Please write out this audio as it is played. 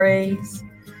praise.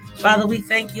 Father, we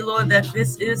thank you, Lord, that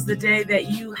this is the day that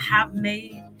you have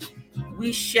made.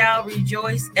 We shall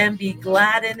rejoice and be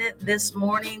glad in it this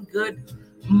morning. Good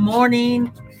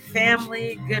morning,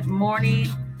 family. Good morning.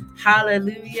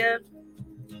 Hallelujah.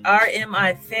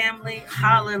 RMI family.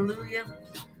 Hallelujah.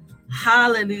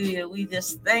 Hallelujah. We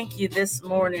just thank you this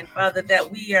morning, Father,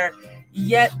 that we are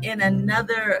yet in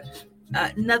another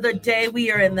day. We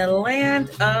are in the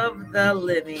land of the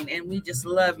living, and we just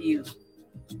love you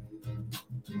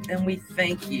and we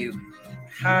thank you.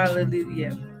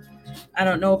 Hallelujah. I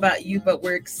don't know about you, but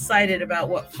we're excited about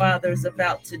what Father's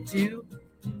about to do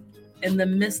in the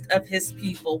midst of his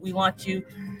people. We want you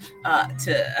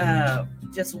to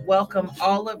just welcome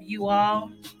all of you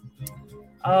all.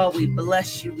 Oh, we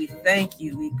bless you. We thank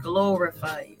you. We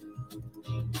glorify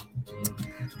you.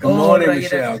 Good morning,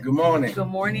 Michelle. Good morning. Good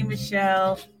morning,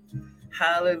 Michelle.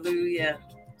 Hallelujah.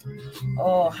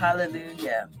 Oh,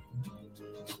 hallelujah.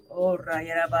 Oh,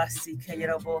 Rayarabasi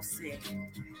Kayarabosi.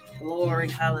 Glory,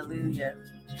 hallelujah.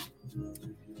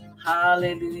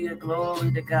 Hallelujah.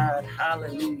 Glory to God.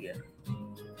 Hallelujah.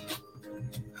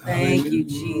 Thank you,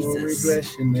 Jesus. We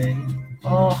bless your name.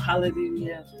 Oh,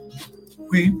 hallelujah.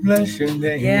 We bless your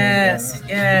name. Yes,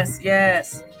 yes,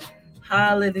 yes.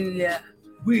 Hallelujah.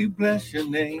 We bless your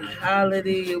name.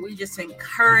 Hallelujah. We just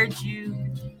encourage you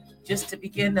just to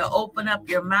begin to open up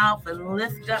your mouth and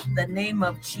lift up the name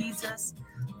of Jesus,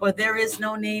 for there is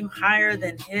no name higher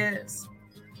than his.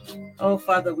 Oh,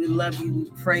 Father, we love you.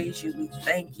 We praise you. We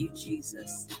thank you,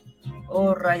 Jesus.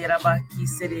 Oh, Rayarabaki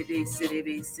Serebe,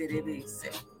 Serebe, Serebe,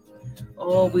 Serebe.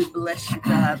 Oh, we bless you,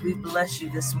 God. We bless you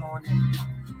this morning.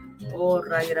 Oh,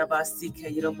 Rayarabasi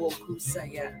Kayaraboku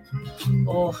Saya.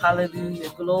 Oh, hallelujah.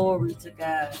 Glory to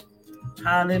God.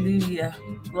 Hallelujah.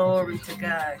 Glory to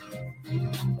God.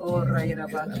 Oh,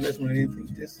 Rayarabaki. I'm listening to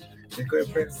anything. Just go ahead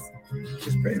and pray.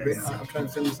 Just pray. I'm trying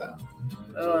to send this out.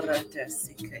 Oh,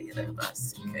 Ratasi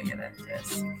Kayarabasi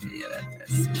Kayarabasi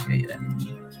Kayarabasi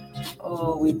Kayarabasi.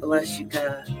 Oh, we bless you,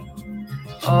 God.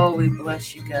 Oh, we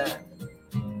bless you, God.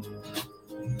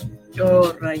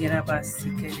 Oh, Rayarabasi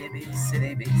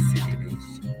Kayarabasi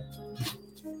Kayarabasi.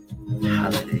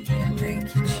 Hallelujah.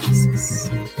 Thank you, Jesus.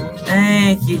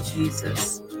 Thank you,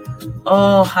 Jesus.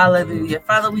 Oh, hallelujah.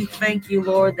 Father, we thank you,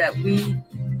 Lord, that we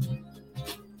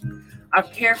are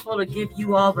careful to give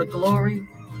you all the glory,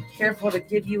 careful to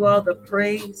give you all the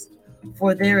praise,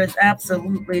 for there is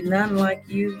absolutely none like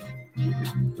you.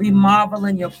 We marvel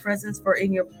in your presence, for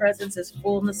in your presence is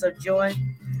fullness of joy.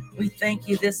 We thank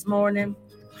you this morning.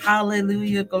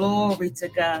 Hallelujah. Glory to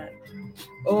God.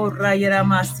 Oh,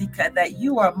 Rayaramasika, that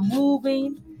you are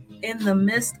moving in the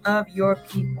midst of your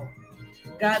people.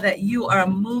 God, that you are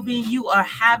moving, you are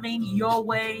having your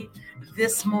way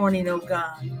this morning, oh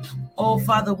God. Oh,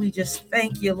 Father, we just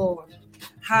thank you, Lord.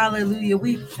 Hallelujah.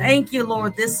 We thank you,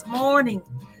 Lord, this morning.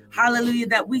 Hallelujah,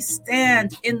 that we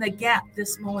stand in the gap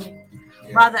this morning.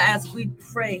 Father, as we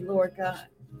pray, Lord God,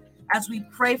 as we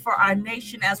pray for our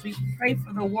nation, as we pray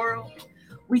for the world,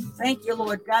 we thank you,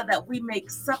 Lord God, that we make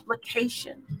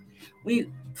supplication. We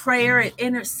prayer and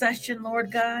intercession, Lord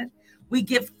God. We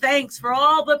give thanks for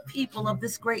all the people of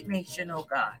this great nation, oh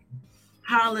God.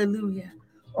 Hallelujah.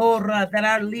 Oh, that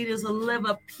our leaders will live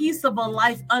a peaceable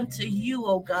life unto you,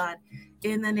 oh God,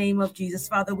 in the name of Jesus.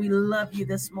 Father, we love you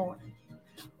this morning.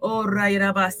 Oh,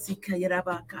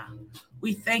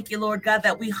 we thank you, Lord God,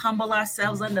 that we humble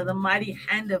ourselves under the mighty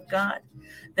hand of God,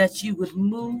 that you would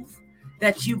move,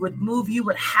 you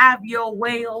would have your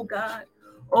way, oh God.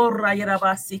 Oh,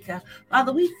 Rayarabasika.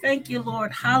 Father, we thank you,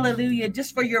 Lord, hallelujah,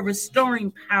 just for your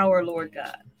restoring power, Lord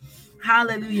God.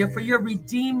 Hallelujah, for your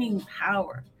redeeming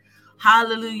power.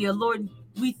 Hallelujah, Lord,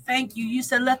 we thank you. You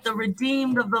said, let the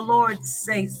redeemed of the Lord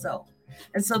say so.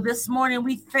 And so this morning,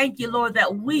 we thank you, Lord,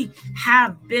 that we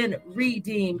have been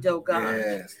redeemed, oh God.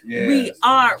 Yes. We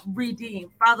are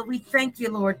redeemed. Father, we thank you,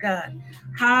 Lord God.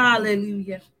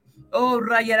 Hallelujah. Oh,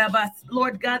 Rayarabas,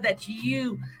 Lord God, that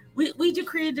we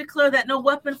decree and declare that no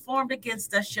weapon formed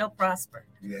against us shall prosper.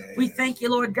 Yes. We thank you,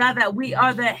 Lord God, that we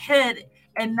are the head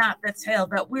and not the tail,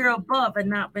 that we're above and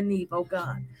not beneath, oh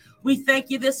God. We thank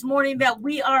you this morning that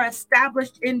we are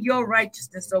established in your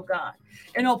righteousness, oh God.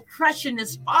 And oppression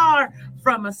is far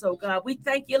from us, oh God. We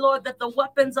thank you, Lord, that the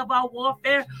weapons of our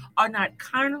warfare are not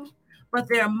carnal, but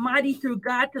they're mighty through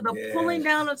God to the pulling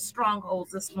down of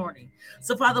strongholds this morning.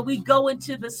 So, Father, we go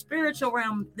into the spiritual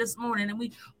realm this morning and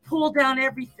we pull down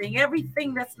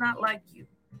everything that's not like you.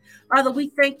 Father, we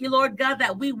thank you, Lord God,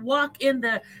 that we walk in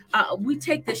we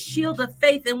take the shield of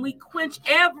faith and we quench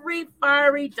every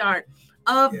fiery dart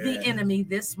of the enemy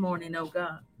this morning, oh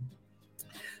God.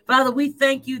 Father, we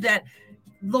thank you that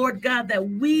Lord God,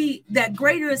 that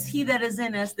greater is he that is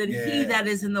in us than he that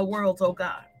is in the world, oh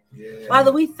God.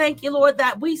 Father, we thank you, Lord,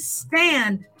 that we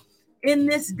stand in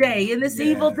this day, in this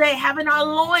evil day, having our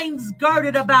loins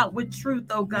girded about with truth,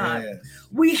 oh God.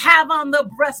 We have on the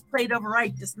breastplate of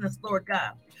righteousness, Lord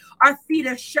God. Our feet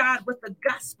are shod with the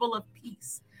gospel of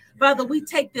peace. Father, we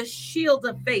take this shield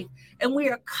of faith and we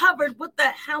are covered with the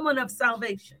helmet of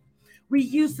salvation. We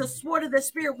use the sword of the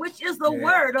Spirit, which is the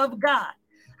word of God.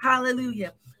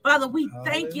 Hallelujah. Father, we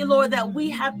thank you, Lord, that we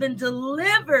have been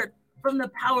delivered from the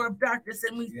power of darkness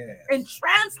and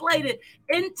translated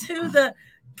into the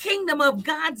kingdom of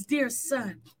God's dear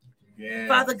Son.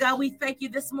 Father God, we thank you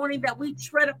this morning that we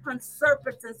tread upon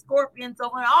serpents and scorpions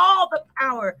over all the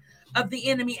power of the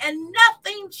enemy, and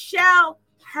nothing shall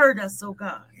hurt us, oh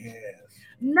God.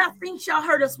 Nothing shall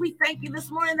hurt us. We thank you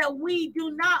this morning that we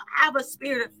do not have a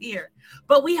spirit of fear,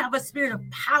 but we have a spirit of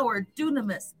power,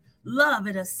 dunamis, love,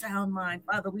 and a sound mind.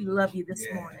 Father, we love you this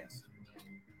morning.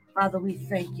 Father, we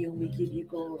thank you and we give you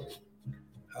glory.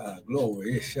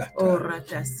 Glory.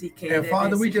 And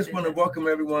Father, we just want to welcome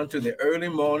everyone to the early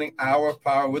morning hour of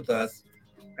power with us,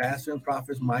 Pastor and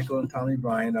Prophets Michael and Tony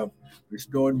Bryan of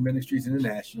Restored Ministries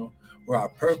International, where our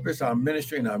purpose, our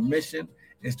ministry, and our mission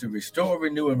is to restore,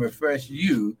 renew, and refresh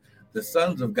you, the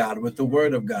sons of God, with the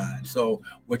word of God. So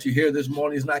what you hear this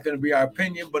morning is not going to be our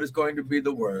opinion, but it's going to be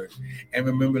the word. And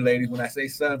remember, ladies, when I say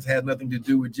sons, has nothing to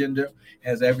do with gender,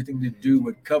 has everything to do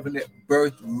with covenant,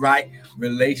 birthright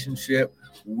relationship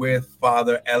with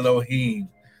Father Elohim.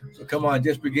 So come on,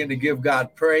 just begin to give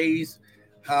God praise.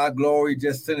 Glory,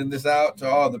 just sending this out to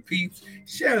all the peeps.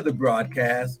 Share the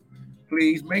broadcast.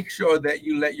 Please make sure that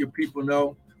you let your people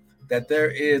know that there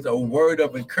is a word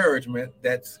of encouragement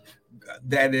that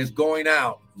is going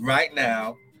out right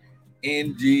now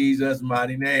in Jesus'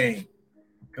 mighty name.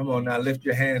 Come on now, lift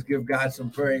your hands, give God some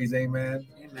praise. Amen.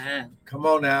 Amen. Come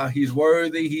on now, he's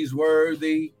worthy. He's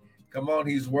worthy. Come on,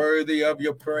 he's worthy of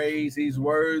your praise. He's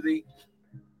worthy.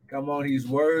 Come on, he's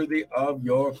worthy of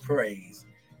your praise.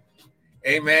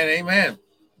 Amen. Amen.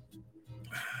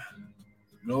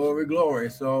 Glory, glory.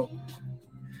 So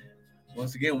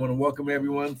once again, I want to welcome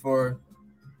everyone for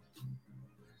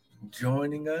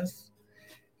joining us.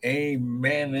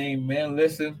 Amen. Amen.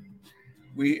 Listen,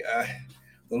 the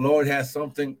Lord has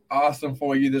something awesome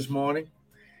for you this morning.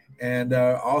 And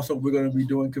also we're going to be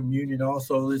doing communion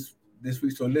also this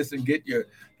week. So listen, get your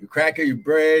cracker, your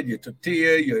bread, your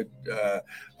tortilla, your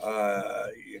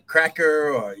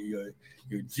cracker, or your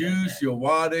juice, your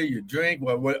water, your drink,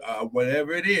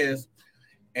 whatever it is.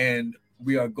 And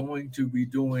we are going to be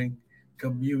doing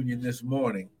communion this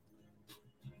morning.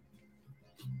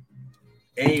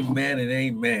 Amen and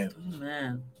amen.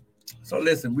 Amen. So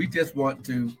listen, we just want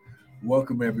to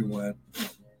welcome everyone.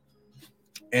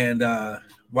 And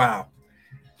wow,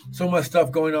 so much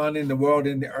stuff going on in the world,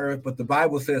 in the earth, but the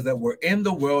Bible says that we're in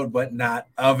the world, but not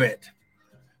of it.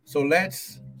 So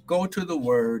let's go to the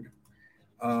word.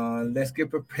 Let's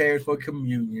get prepared for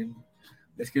communion.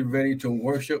 Let's get ready to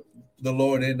worship the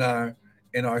Lord in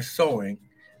our sowing,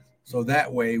 so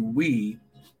that way we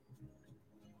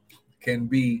can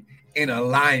be in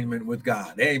alignment with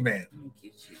God. Amen. Thank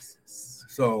you, Jesus.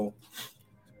 So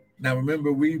now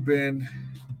remember, we've been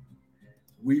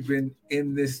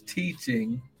in this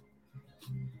teaching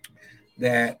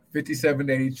that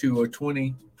 5782 or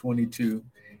 2022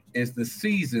 is the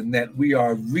season that we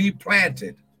are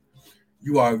replanted.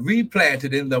 You are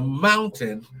replanted in the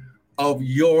mountain of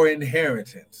your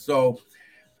inheritance. So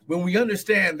when we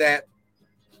understand that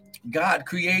God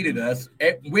created us,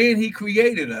 when he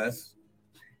created us,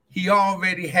 he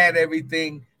already had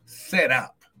everything set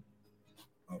up.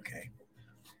 Okay,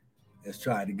 let's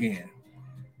try it again.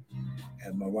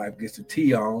 As my wife gets the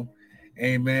tea on,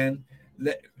 amen.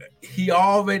 He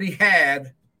already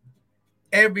had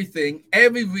everything,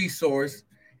 every resource,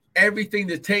 everything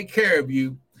to take care of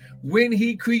you. When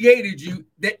he created you,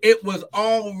 that it was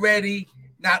already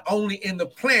not only in the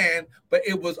plan, but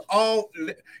it was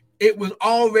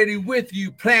already with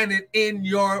you, planted in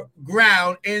your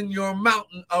ground, in your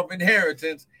mountain of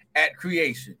inheritance at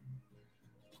creation.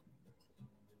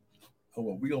 Oh,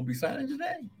 well, we're going to be silent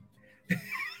today.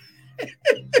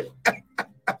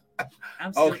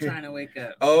 I'm still trying to wake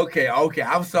up. Okay.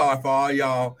 I'm sorry for all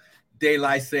y'all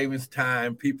daylight savings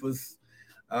time. People's,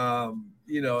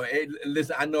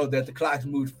 listen, I know that the clocks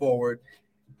moved forward,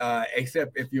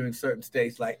 except if you're in certain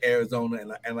states like Arizona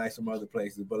and like some other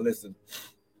places. But listen,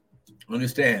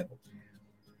 understand,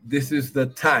 this is the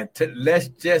time. Let's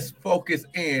just focus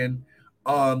in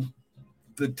on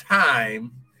the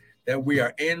time that we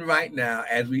are in right now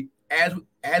as we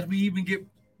even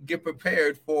get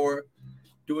prepared for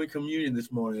doing communion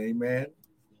this morning. Amen.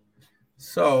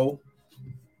 So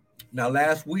now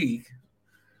last week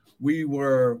we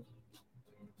were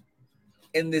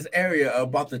in this area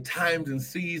about the times and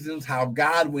seasons, how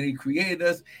God, when he created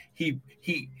us, he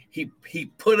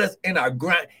put us in our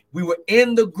ground. We were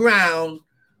in the ground.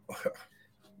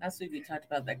 Last week we talked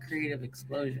about that creative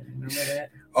explosion. Remember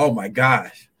that? Oh my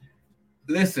gosh.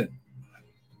 Listen.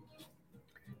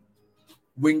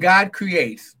 When God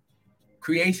creates,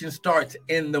 creation starts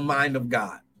in the mind of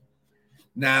God.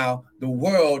 Now, the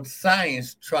world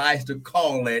science tries to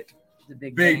call it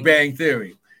the Big Bang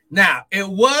Theory. Now, it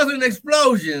was an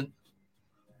explosion,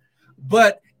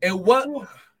 but it was. Ooh,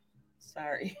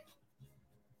 sorry.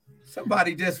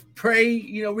 Somebody just pray.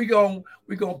 You know, we're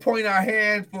gonna point our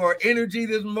hand for energy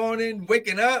this morning,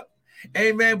 waking up.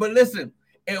 Amen. But listen,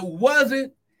 it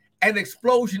wasn't an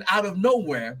explosion out of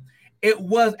nowhere. It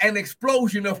was an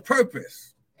explosion of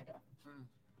purpose.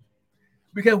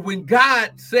 Because when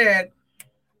God said,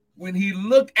 when he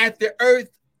looked at the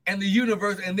earth and the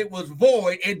universe and it was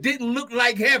void, it didn't look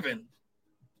like heaven.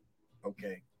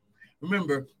 Okay.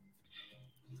 Remember,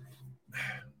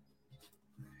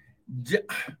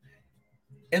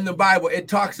 in the Bible, it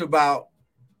talks about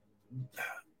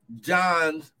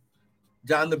John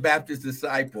the Baptist's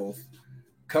disciples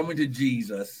coming to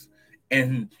Jesus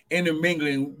and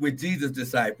intermingling with Jesus'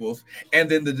 disciples. And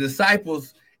then the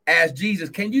disciples asked Jesus,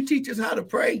 can you teach us how to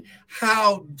pray?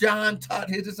 How John taught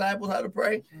his disciples how to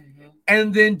pray. Mm-hmm.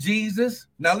 And then Jesus,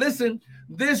 now listen,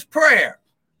 this prayer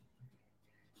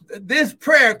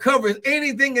covers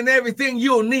anything and everything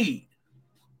you'll need.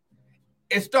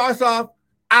 It starts off,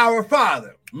 our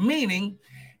Father, meaning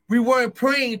we weren't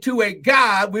praying to a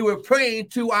God, we were praying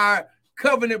to our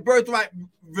covenant birthright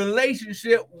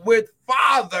relationship with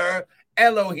Father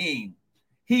Elohim.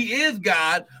 He is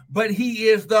God, but he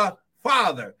is the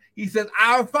Father. He says,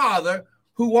 our Father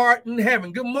who art in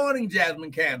heaven. Good morning,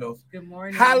 Jasmine Candles. Good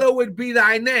morning. Hallowed be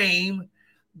thy name.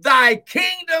 Thy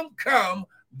kingdom come,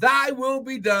 thy will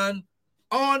be done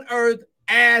on earth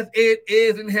as it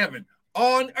is in heaven.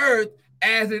 On earth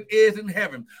as it is in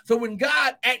heaven. So when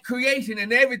God at creation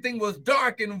and everything was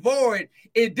dark and void,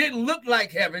 it didn't look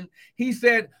like heaven. He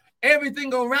said,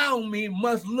 everything around me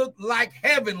must look like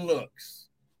heaven looks.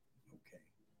 Okay.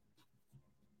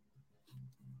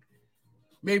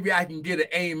 Maybe I can get an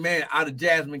amen out of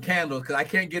Jasmine Candles because I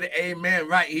can't get an amen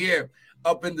right here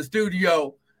up in the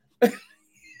studio.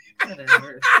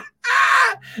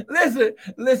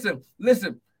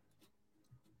 Listen.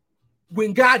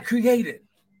 When God created,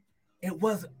 it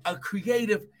was a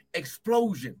creative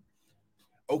explosion.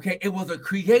 Okay, it was a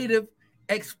creative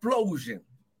explosion.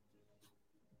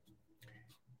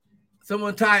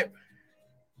 Someone type,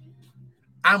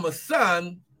 I'm a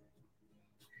son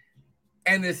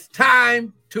and it's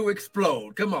time to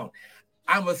explode. Come on.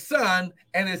 I'm a son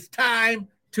and it's time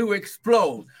to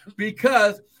explode.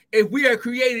 Because if we are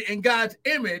created in God's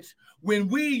image, when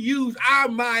we use our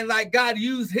mind like God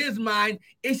used his mind,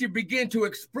 it should begin to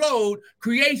explode.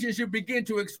 Creation should begin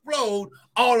to explode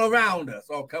all around us.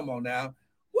 Oh, come on now.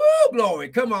 Woo, glory.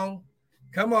 Come on.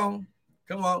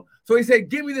 So he said,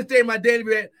 give me this day my daily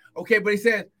bread. Okay, but he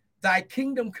said, thy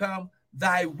kingdom come,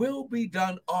 thy will be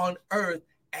done on earth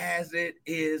as it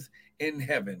is in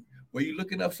heaven. Were you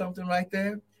looking up something right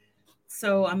there?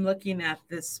 So I'm looking at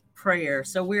this prayer.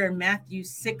 So we're in Matthew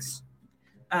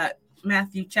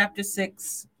chapter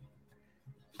 6,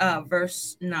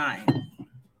 verse 9,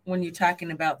 when you're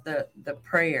talking about the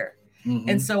prayer. Mm-hmm.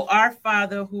 And so our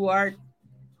Father who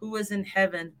is in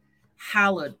heaven,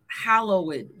 hallowed.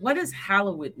 What does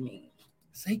hallowed mean?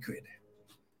 Sacred.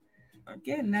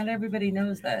 Again, not everybody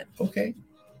knows that. Okay.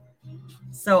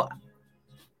 So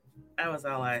that was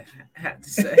all I had to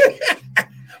say.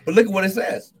 But look at what it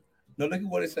says. No, look at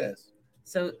what it says.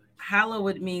 So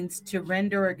hallowed means to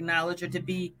render, acknowledge, or to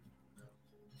be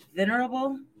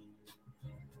venerable.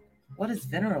 What does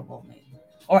venerable mean?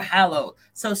 Or hallowed.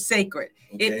 So sacred.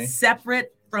 Okay. It's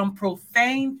separate from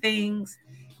profane things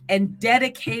and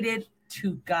dedicated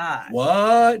to God.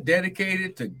 What?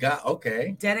 Dedicated to God.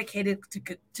 Okay. Dedicated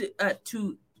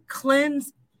to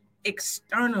cleanse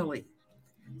externally,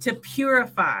 to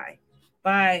purify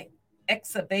by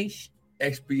expiation,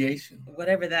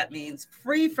 whatever that means,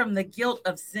 free from the guilt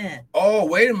of sin. Oh,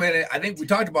 wait a minute. I think we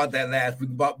talked about that last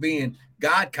week about being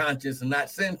God conscious and not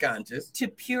sin conscious. To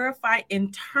purify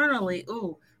internally,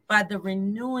 by the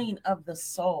renewing of the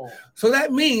soul. So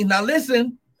that means, now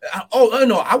listen,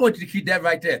 no, I want you to keep that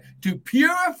right there. To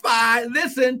purify,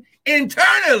 listen,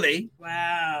 internally.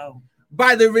 Wow.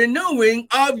 By the renewing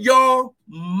of your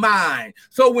mind.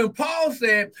 So when Paul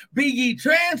said, be ye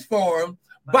transformed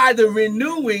by the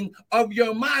renewing of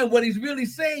your mind, what he's really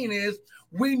saying is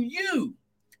when you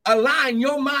align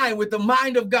your mind with the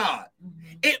mind of God,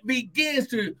 it begins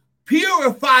to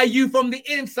purify you from the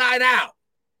inside out.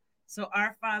 So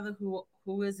our Father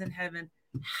who is in heaven,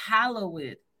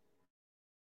 hallowed.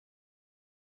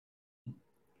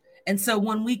 And so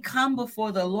when we come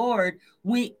before the Lord,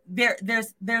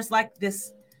 there's like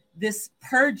this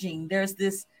purging, there's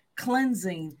this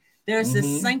cleansing, there's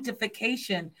this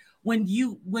sanctification when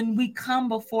we come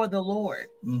before the Lord.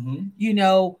 You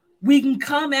know, we can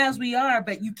come as we are,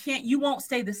 but you won't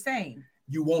stay the same.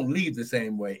 You won't leave the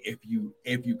same way if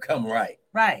you come right.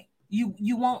 Right.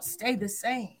 You won't stay the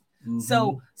same.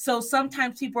 So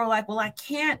sometimes people are like, well, I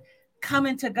can't come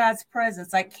into God's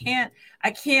presence. I can't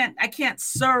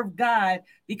serve God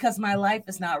because my life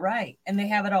is not right. And they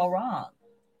have it all wrong.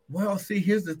 Well, see,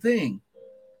 here's the thing.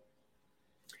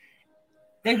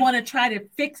 They want to try to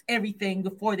fix everything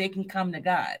before they can come to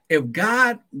God. If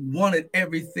God wanted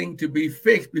everything to be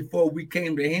fixed before we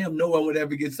came to him, no one would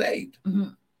ever get saved.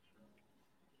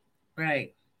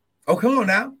 Right. Oh, come on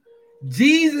now.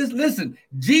 Jesus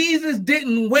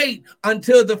didn't wait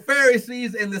until the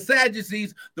Pharisees and the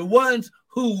Sadducees, the ones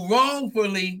who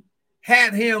wrongfully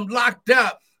had him locked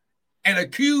up and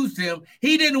accused him.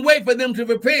 He didn't wait for them to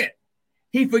repent.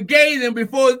 He forgave them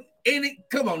before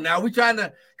come on now. We're trying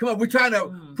to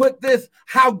put this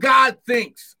how God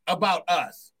thinks about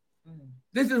us.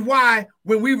 This is why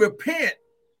when we repent,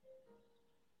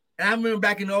 and I remember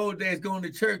back in the old days going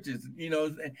to churches, you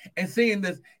know, and seeing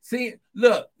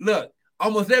look,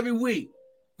 almost every week,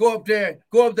 go up there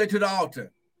to the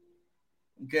altar.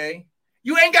 Okay?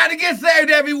 You ain't got to get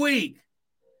saved every week.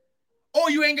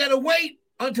 Or you ain't got to wait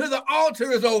until the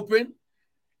altar is open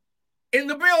in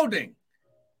the building.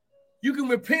 You can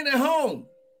repent at home.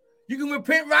 You can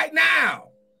repent right now.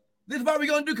 This is why we're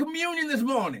going to do communion this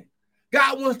morning.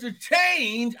 God wants to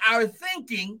change our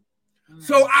thinking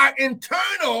so our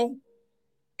internal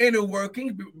inner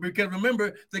workings, because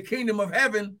remember, the kingdom of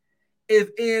heaven is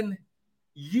in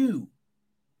you.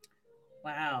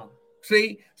 Wow.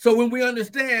 See, so when we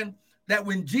understand that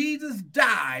when Jesus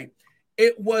died,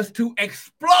 it was to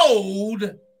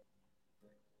explode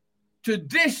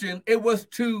tradition. It was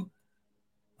to,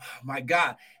 oh my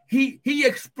God, he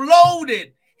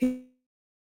exploded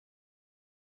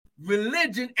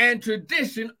religion and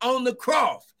tradition on the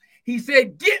cross. He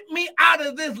said, get me out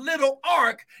of this little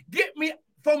ark. Get me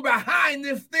from behind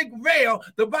this thick veil.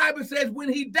 The Bible says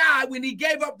when he died, when he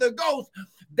gave up the ghost,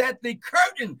 that the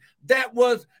curtain that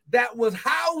was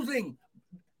housing,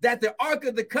 that the Ark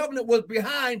of the Covenant was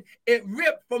behind, it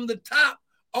ripped from the top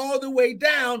all the way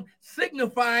down,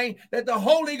 signifying that the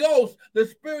Holy Ghost, the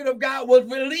Spirit of God, was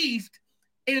released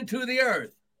into the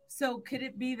earth. So could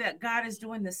it be that God is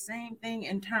doing the same thing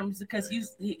in terms, because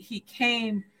he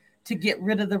came to get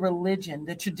rid of the religion,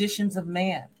 the traditions of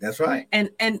man. That's right.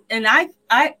 And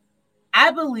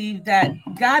I believe that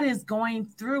God is going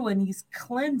through and he's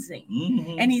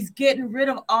cleansing and he's getting rid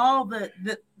of all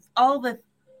the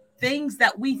things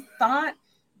that we thought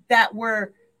that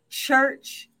were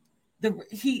church.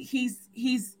 He's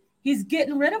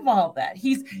getting rid of all that.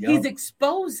 He's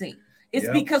exposing. It's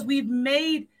because we've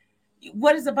made,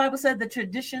 what does the Bible say? The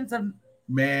traditions of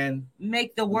man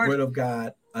make the word of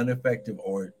God ineffective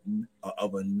or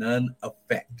of a none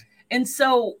effect. And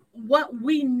so what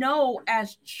we know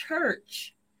as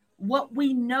church, what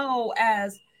we know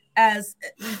as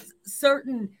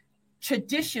certain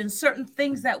traditions, certain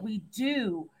things that we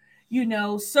do, you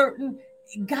know, certain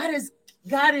it's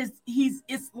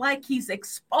like he's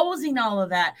exposing all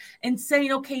of that and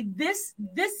saying, okay, this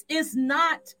is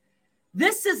not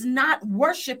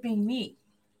worshiping me.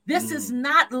 This is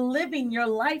not living your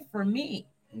life for me.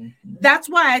 That's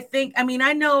why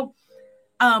I know,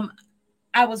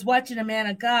 I was watching a man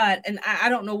of God, and I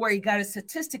don't know where he got his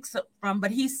statistics from,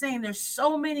 but he's saying there's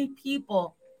so many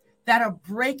people that are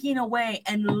breaking away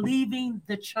and leaving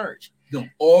the church. The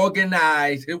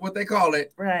organized, here's what they call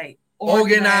it. Right.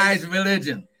 Organized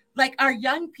religion. Like our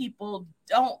young people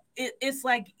it's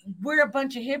like we're a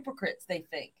bunch of hypocrites, they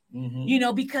think. You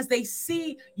know, because they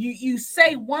see you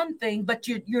say one thing, but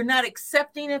you're not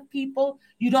accepting of people.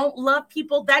 You don't love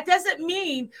people. That doesn't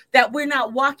mean that we're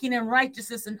not walking in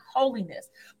righteousness and holiness.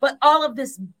 But all of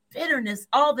this bitterness,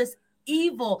 all this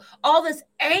evil, all this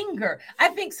anger. I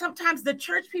think sometimes the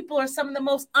church people are some of the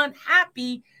most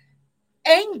unhappy,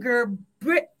 angry,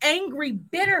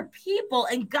 bitter people.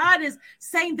 And God is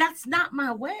saying, that's not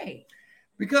my way.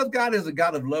 Because God is a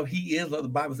God of love. He is love. The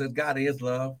Bible says God is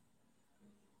love.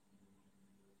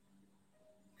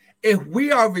 If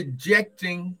we are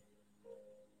rejecting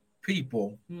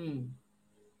people,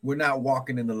 we're not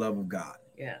walking in the love of God.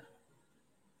 Yeah.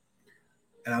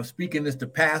 And I'm speaking this to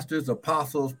pastors,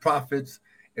 apostles, prophets,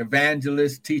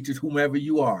 evangelists, teachers, whomever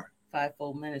you are.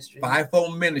 Fivefold ministry.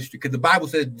 Fivefold ministry. Because the Bible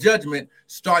says judgment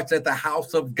starts at the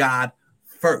house of God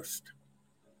first.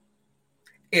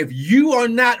 If you are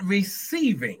not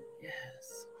receiving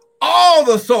all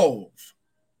the souls,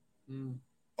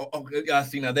 okay,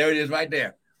 see, now there it is right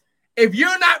there. If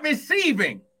you're not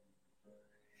receiving,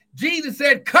 Jesus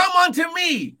said, come unto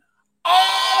me,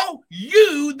 all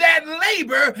you that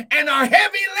labor and are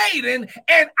heavy laden,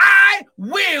 and I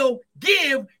will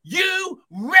give you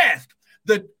rest.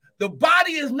 The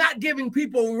body is not giving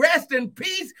people rest and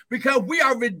peace because we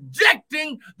are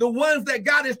rejecting the ones that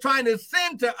God is trying to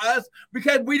send to us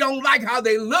because we don't like how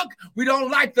they look. We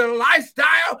don't like their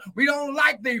lifestyle. We don't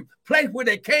like the place where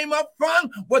they came up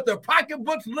from, what their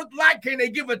pocketbooks look like. Can they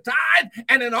give a tithe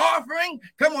and an offering?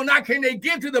 Come on now. Can they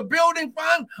give to the building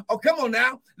fund? Oh, come on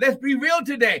now. Let's be real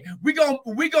today. We're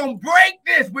gonna break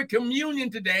this with communion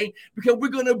today because we're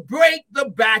going to break the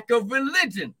back of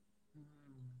religion.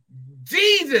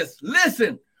 Jesus,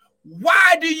 listen,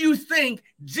 why do you think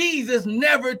Jesus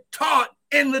never taught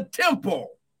in the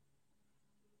temple?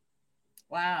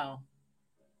 Wow.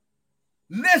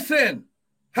 Listen,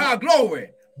 how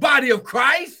glory, body of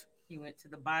Christ. He went to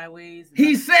the byways.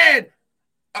 He said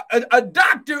a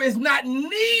doctor is not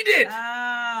needed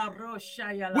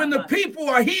when the people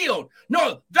are healed.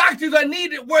 No, doctors are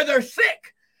needed where they're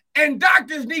sick, and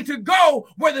doctors need to go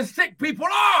where the sick people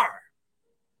are.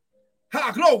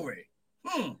 How glory.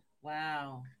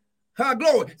 Wow. How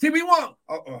glory. See, we want.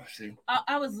 See.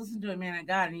 I was listening to a man of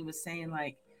God, and he was saying,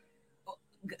 like,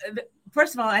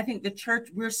 first of all, I think the church,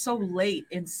 we're so late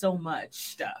in so much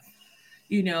stuff.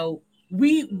 You know,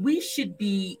 we should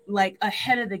be like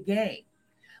ahead of the game,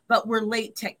 but we're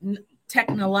late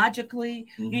technologically.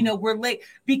 You know, we're late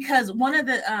because one of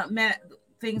the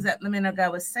things that the man of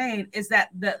God was saying is that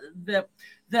the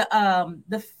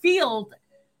field.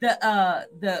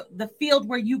 The field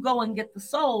where you go and get the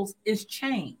souls is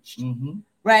changed,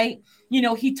 right? You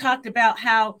know, he talked about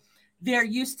how there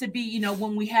used to be, you know,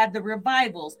 when we had the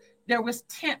revivals, there was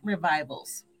tent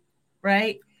revivals,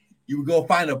 right? You would go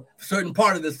find a certain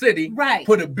part of the city, right?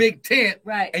 Put a big tent,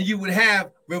 right? And you would have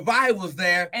revivals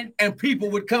there, and people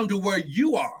would come to where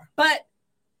you are. But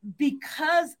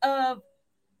because of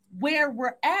where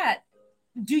we're at,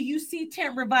 do you see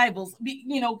tent revivals?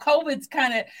 You know, COVID's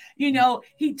kind of, you know,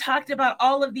 he talked about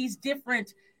all of these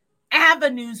different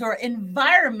avenues or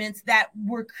environments that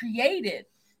were created,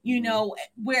 you know,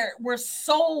 where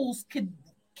souls could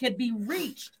be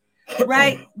reached,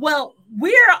 right? Well,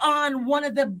 we're on one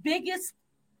of the biggest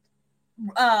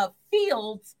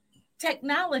fields,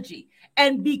 technology.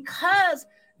 And because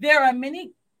there are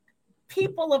many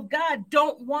people of God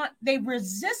they're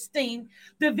resisting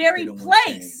the very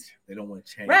place. They don't want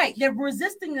to change. Right. They're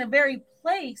resisting the very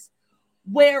place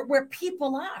where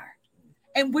people are.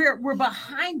 And we're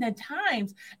behind the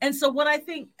times. And so what I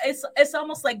think it's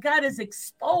almost like God is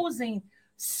exposing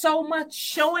so much,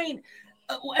 showing,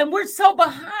 and we're so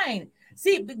behind.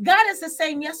 See, God is the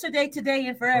same yesterday, today,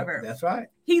 and forever. That's right.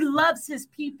 He loves his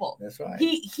people. That's right.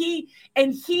 He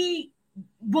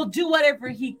will do whatever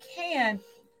he can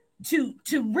to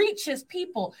reach his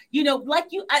people. You know, like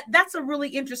that's a really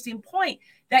interesting point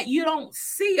that you don't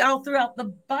see all throughout the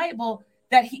Bible,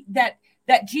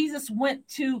 that Jesus went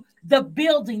to the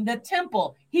building, the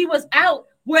temple. He was out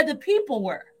where the people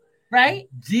were, right?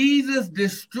 Jesus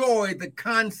destroyed the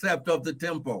concept of the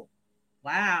temple.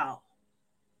 Wow.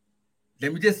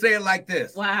 Let me just say it like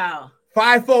this. Wow.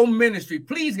 Fivefold ministry.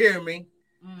 Please hear me.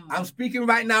 I'm speaking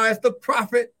right now as the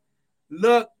prophet.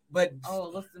 Look, but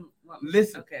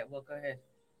listen. Okay, well, go ahead.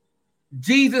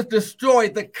 Jesus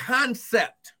destroyed the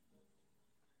concept.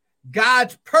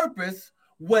 God's purpose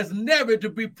was never to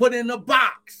be put in a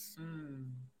box.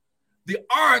 The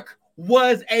ark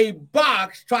was a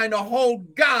box trying to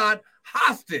hold God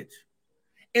hostage.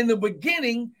 In the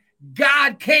beginning,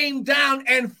 God came down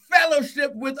and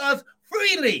fellowshiped with us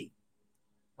freely.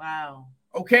 Wow.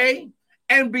 Okay?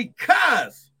 And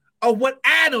because of what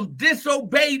Adam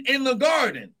disobeyed in the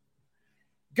garden,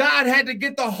 God had to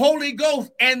get the Holy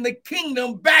Ghost and the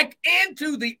kingdom back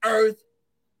into the earth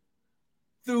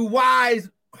through wise.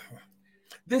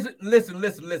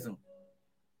 Listen.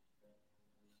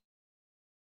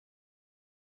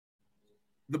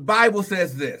 The Bible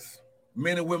says this,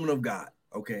 men and women of God.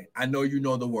 Okay, I know you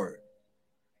know the word.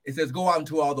 It says, go out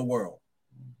into all the world,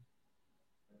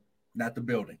 not the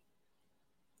building,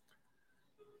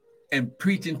 and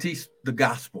preach and teach the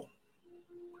gospel.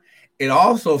 It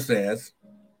also says,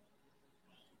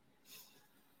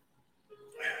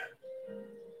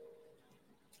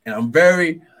 and I'm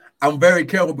very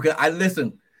careful because I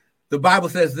listen. The Bible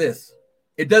says this.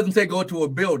 It doesn't say go to a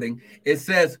building. It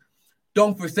says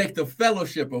don't forsake the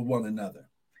fellowship of one another.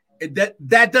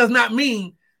 That does not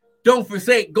mean don't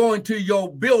forsake going to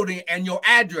your building and your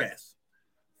address.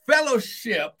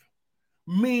 Fellowship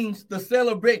means to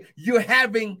celebrate. You're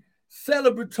having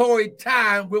celebratory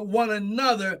time with one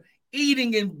another,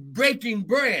 eating and breaking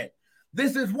bread.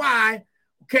 This is why,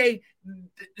 okay,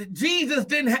 Jesus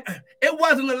it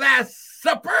wasn't the Last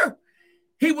Supper.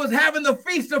 He was having the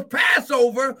Feast of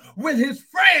Passover with his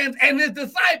friends and his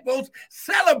disciples,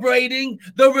 celebrating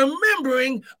the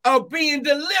remembering of being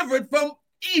delivered from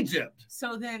Egypt.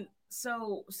 So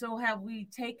have we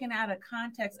taken out of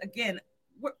context? Again,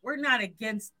 we're not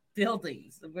against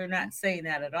buildings. We're not saying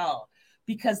that at all,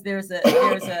 because there's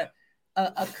a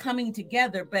coming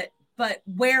together. But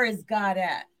where is God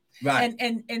at? Right.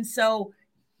 And so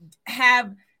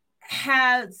has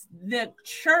the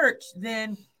church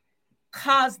then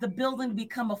caused the building to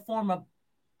become a form of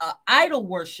idol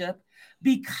worship,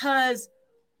 because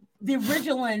the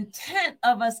original intent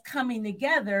of us coming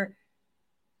together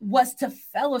was to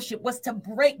fellowship, was to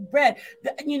break bread.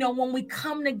 You know, when we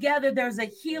come together, there's a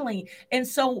healing. And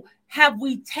so have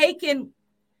we taken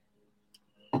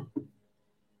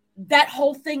that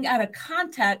whole thing out of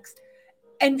context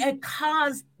and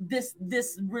caused this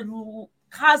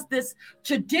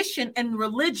tradition and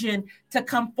religion to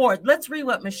come forth? Let's read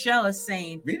what Michelle is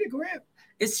saying. Read it, Grant.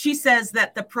 She says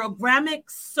that the programmatic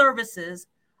services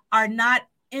are not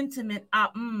intimate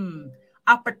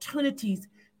opportunities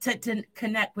to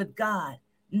connect with God,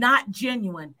 not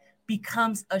genuine,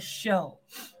 becomes a show.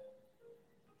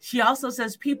 She also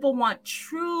says people want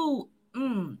true,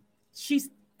 she's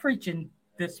preaching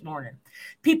this morning.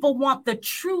 People want the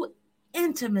true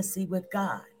intimacy with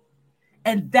God.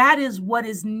 And that is what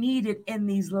is needed in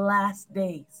these last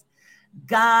days.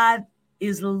 God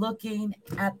is looking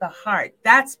at the heart.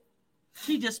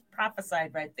 She just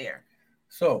prophesied right there.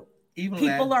 So even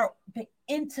people are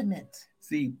intimate.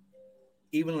 See,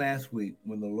 even last week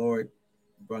when the Lord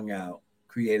brought out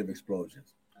creative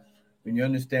explosions, when you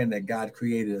understand that God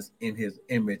created us in his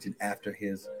image and after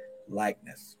his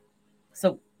likeness.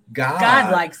 So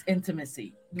God likes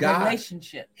intimacy,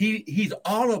 relationship. He's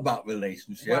all about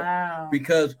relationship. Wow.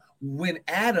 Because when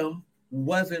Adam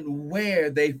wasn't where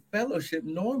they fellowship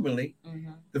normally,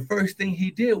 the first thing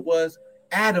he did was,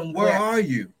 Adam, where are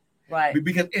you? Right.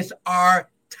 Because it's our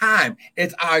time.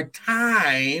 It's our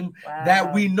time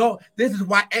that we know. This is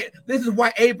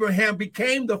why Abraham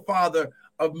became the father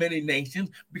of many nations,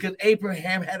 because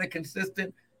Abraham had a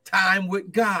consistent time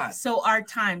with God. So our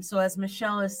time. So as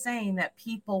Michelle is saying, that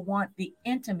people want the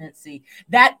intimacy,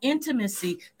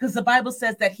 because the Bible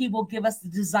says that he will give us the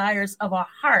desires of our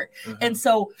heart. And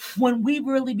so when we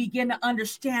really begin to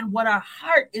understand what our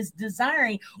heart is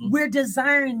desiring, we're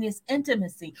desiring this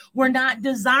intimacy. We're not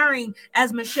desiring,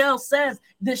 as Michelle says,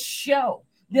 this show,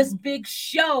 this big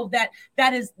show that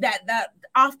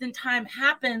oftentimes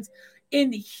happens in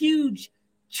the huge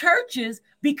churches,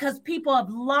 because people have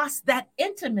lost that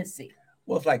intimacy.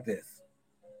 Well, it's like this.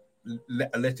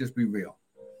 Let's just be real.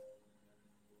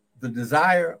 The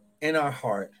desire in our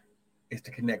heart is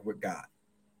to connect with God.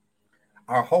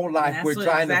 Our whole life, we're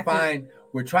trying to find.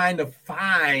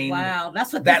 Wow,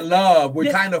 that's what that love. We're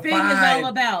trying to find. Is all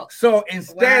about. So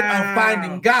instead of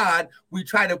finding God, we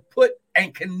try to put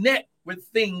and connect with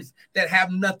things that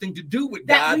have nothing to do with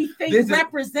that God. We think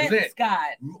represents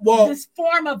God. Well, this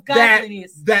form of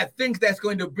godliness. That thinks that's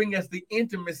going to bring us the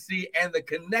intimacy and the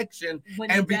connection.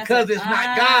 And because it's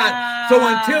not God. So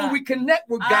until we connect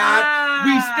with God,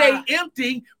 we stay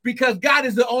empty, because God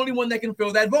is the only one that can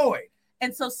fill that void.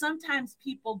 And so sometimes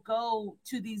people go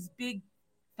to these big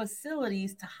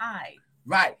facilities to hide.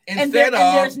 Right. And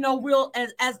there's no real,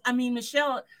 as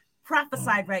Michelle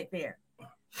prophesied right there.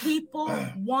 People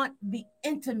want the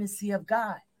intimacy of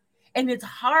God. And it's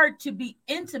hard to be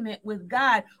intimate with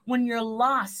God when you're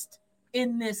lost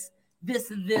in this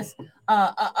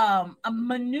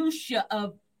minutia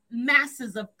of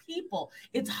masses of people.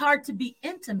 It's hard to be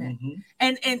intimate.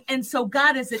 And so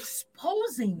God is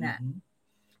exposing that.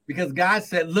 Because God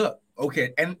said, look,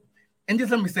 okay, and just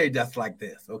let me say just like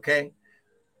this, okay?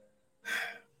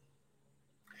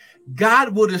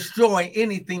 God will destroy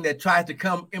anything that tries to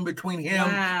come in between him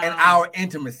and our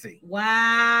intimacy.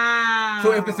 Wow.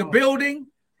 So if it's a building,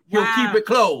 he'll keep it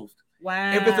closed.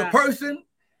 Wow. If it's a person,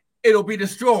 it'll be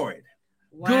destroyed.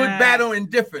 Wow. Good, bad, or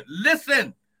indifferent.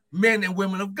 Listen, men and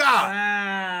women of God.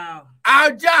 Wow.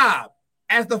 Our job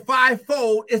as the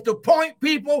fivefold is to point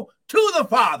people to the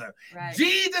Father. Right.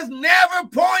 Jesus never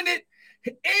pointed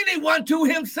anyone to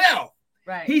himself.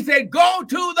 Right. He said, go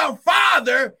to the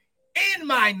Father in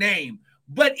my name.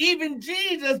 But even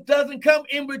Jesus doesn't come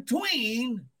in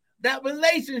between that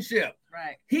relationship.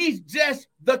 Right. He's just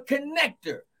the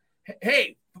connector.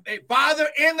 Hey, Father,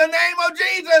 in the name of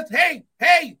Jesus,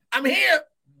 hey, I'm here.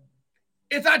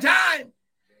 It's our time.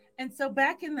 And so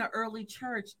back in the early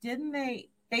church, didn't they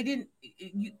didn't,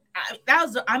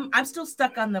 I'm still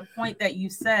stuck on the point that you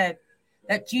said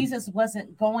that Jesus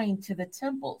wasn't going to the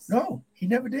temples. No, he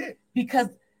never did. Because,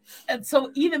 and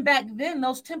so even back then,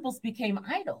 those temples became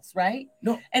idols, right?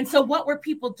 No. And so what were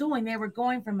people doing? They were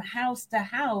going from house to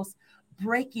house,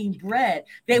 breaking bread.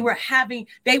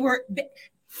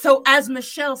 So as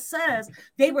Michelle says,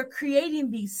 they were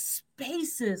creating these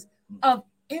spaces of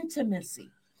intimacy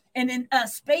and in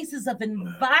spaces of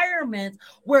environment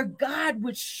where God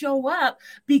would show up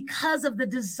because of the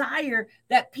desire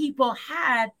that people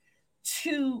had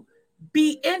to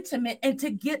be intimate and to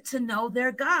get to know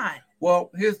their God.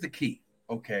 Well, here's the key,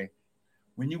 okay?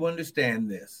 When you understand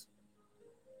this,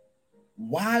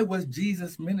 why was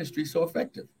Jesus' ministry so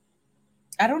effective?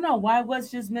 I don't know. Why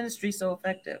was his ministry so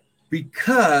effective?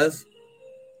 Because,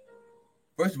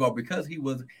 first of all, because he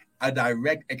was a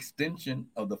direct extension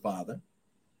of the Father.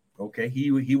 Okay,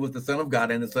 he was the Son of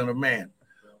God and the Son of Man.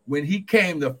 When he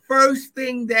came, the first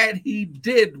thing that he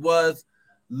did was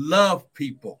love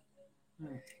people.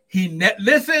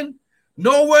 Listen,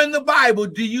 nowhere in the Bible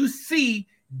do you see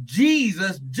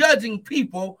Jesus judging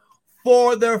people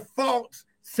for their faults,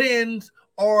 sins,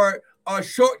 or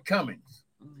shortcomings.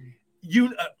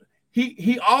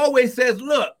 He always says,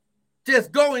 look,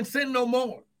 just go and sin no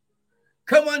more.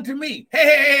 Come unto me.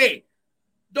 Hey.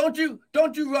 Don't you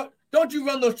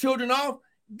run those children off.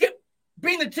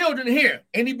 Bring the children here.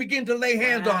 And he began to lay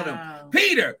hands on them.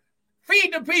 Peter,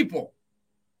 feed the people.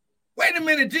 Wait a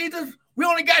minute, Jesus. We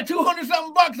only got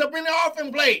 200-something bucks up in the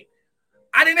offering plate.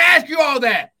 I didn't ask you all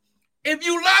that. If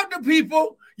you love the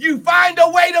people, you find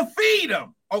a way to feed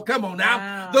them. Oh, come on now.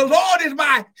 Wow. The Lord is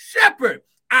my shepherd.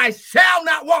 I shall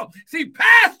not want. See,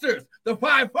 pastors, the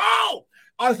fivefold,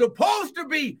 are supposed to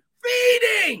be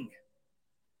feeding.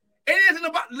 It isn't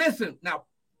about, listen, now,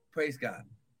 praise God.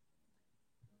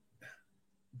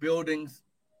 Buildings,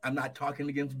 I'm not talking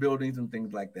against buildings and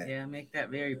things like that. Yeah, make that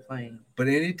very plain. But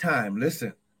anytime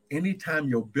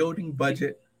your building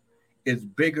budget is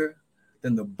bigger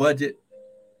than the budget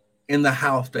in the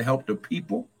house to help the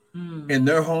people in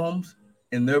their homes,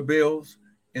 in their bills,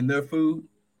 in their food,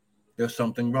 there's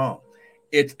something wrong.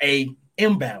 It's a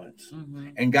imbalance.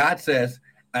 And God says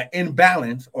an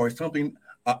imbalance or something,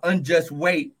 an unjust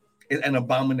weight is an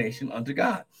abomination unto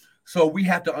God. So we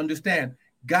have to understand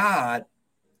God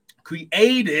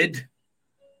created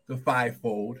the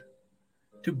fivefold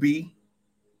to be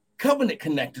covenant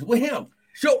connected with him.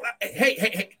 So,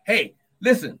 hey,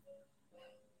 listen.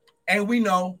 And we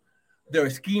know there are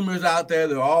schemers out there.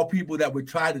 There are all people that would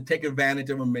try to take advantage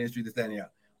of a ministry, this, that, and the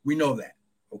other. We know that,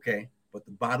 okay? But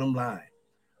the bottom line,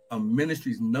 a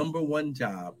ministry's number one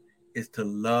job is to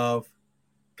love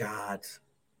God's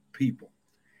people.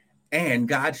 And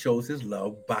God shows his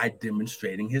love by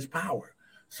demonstrating his power.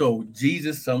 So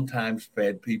Jesus sometimes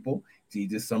fed people.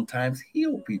 Jesus sometimes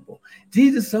healed people.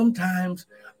 Jesus sometimes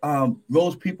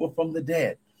rose people from the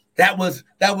dead. That was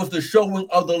the showing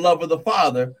of the love of the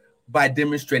Father by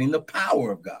demonstrating the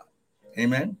power of God.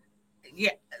 Amen.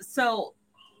 Yeah. So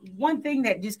one thing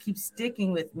that just keeps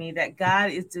sticking with me, that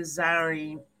God is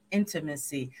desiring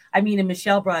intimacy. I mean, and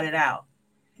Michelle brought it out.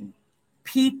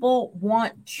 People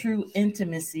want true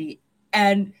intimacy,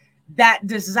 and that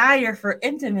desire for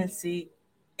intimacy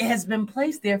has been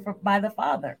placed there by the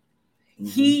Father.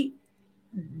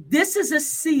 This is a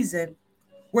season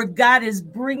where God is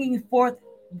bringing forth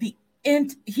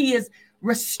he is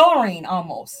restoring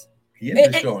almost. He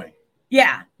is restoring.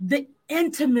 The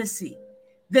intimacy,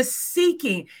 the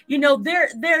seeking. You know,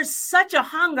 there's such a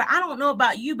hunger. I don't know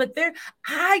about you, but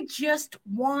I just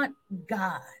want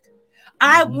God.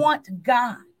 I want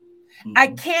God. I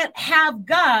can't have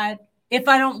God if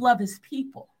I don't love his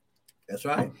people. That's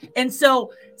right. And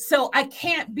so I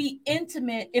can't be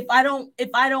intimate if I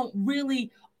don't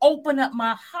really open up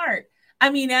my heart.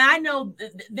 I mean, and I know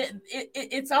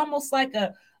it's almost like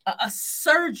a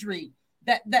surgery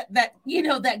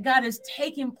that God is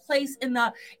taking place in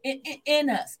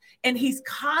us, and he's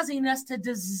causing us to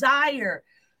desire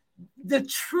the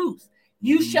truth.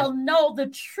 You shall know the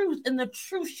truth, and the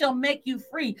truth shall make you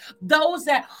free. Those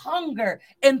that hunger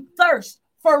and thirst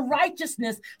for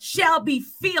righteousness shall be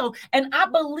filled. And I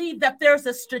believe that there's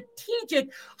a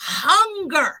strategic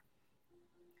hunger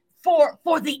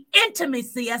for the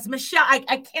intimacy, as Michelle,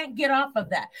 I can't get off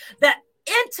of that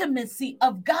intimacy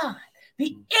of God,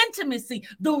 the intimacy,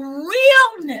 the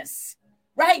realness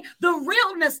right? The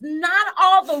realness, not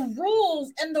all the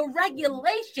rules and the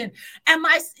regulation.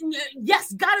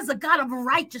 Yes, God is a God of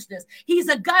righteousness. He's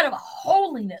a God of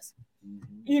holiness.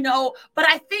 But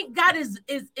I think God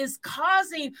is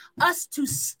causing us to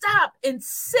stop and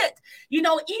sit,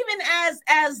 even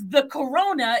as the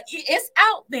corona is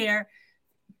out there,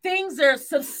 things are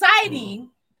subsiding,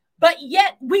 but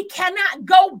yet we cannot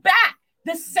go back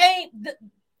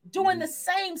doing the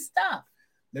same stuff.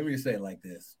 Let me say it like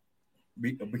this,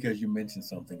 because you mentioned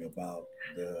something about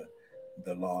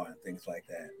the law and things like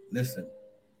that. Listen,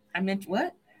 I meant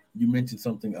what? You mentioned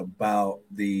something about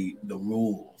the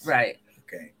rules, right?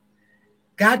 Okay.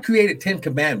 God created 10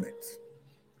 commandments.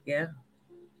 Yeah.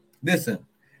 Listen,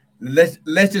 let's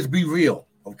just be real,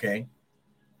 okay?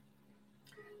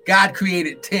 God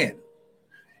created 10.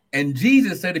 And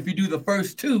Jesus said if you do the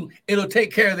first 2, it'll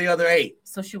take care of the other 8.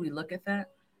 So should we look at that?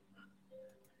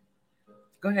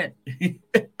 Go ahead.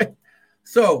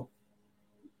 So,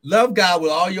 love God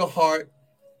with all your heart,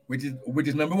 which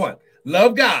is number 1.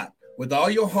 Love God with all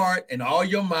your heart and all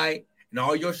your might and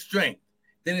all your strength.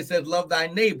 Then it says, love thy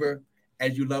neighbor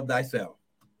as you love thyself.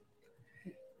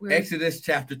 Exodus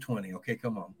chapter 20. Okay,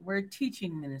 come on. We're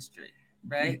teaching ministry,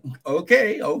 right?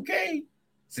 Okay.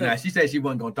 So now she said she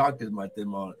wasn't going to talk this much this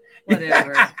morning.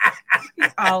 Whatever.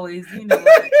 Always,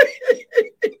 what?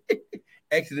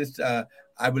 Exodus,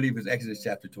 I believe it's Exodus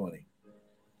chapter 20.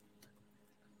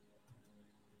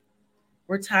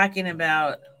 We're talking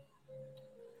about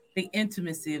the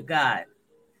intimacy of God.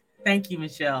 Thank you,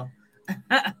 Michelle.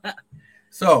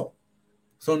 So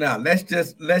now let's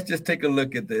just take a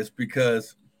look at this,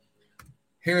 because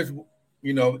here's,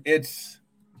 it's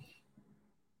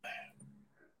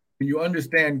when you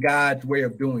understand God's way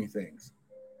of doing things.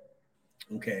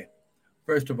 Okay.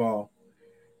 First of all,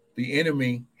 the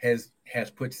enemy has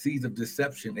put seeds of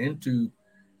deception into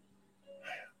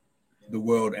the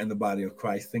world and the body of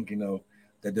Christ, thinking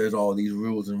that there's all these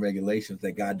rules and regulations,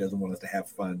 that God doesn't want us to have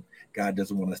fun. God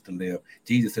doesn't want us to live.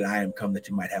 Jesus said, I am come that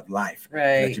you might have life,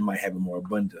 right, that you might have it more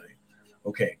abundantly.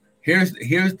 Okay, here's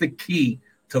the key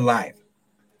to life.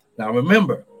 Now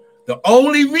remember, the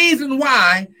only reason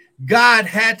why God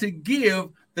had to give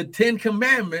the 10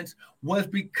 commandments was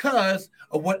because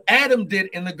of what Adam did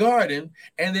in the garden,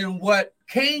 and then what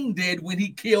Cain did when he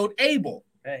killed Abel.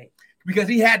 Right. Because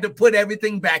he had to put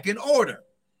everything back in order.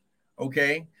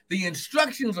 Okay? The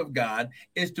instructions of God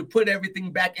is to put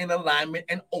everything back in alignment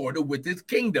and order with his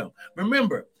kingdom.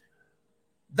 Remember,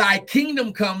 thy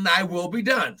kingdom come, thy will be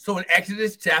done. So in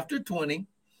Exodus chapter 20,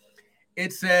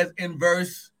 it says in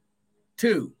verse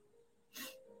 2,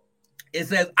 it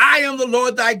says, I am the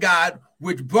Lord thy God,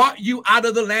 which brought you out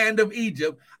of the land of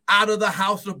Egypt, out of the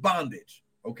house of bondage.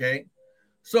 Okay?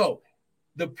 So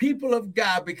the people of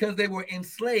God, because they were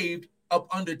enslaved up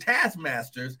under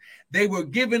taskmasters, they were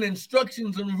given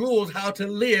instructions and rules how to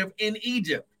live in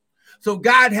Egypt. So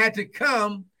God had to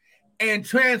come and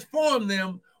transform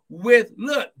them with,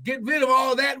 look, get rid of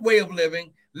all that way of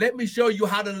living. Let me show you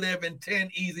how to live in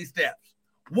 10 easy steps.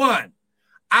 1,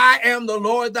 I am the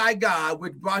Lord thy God,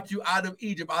 which brought you out of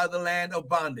Egypt, out of the land of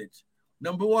bondage.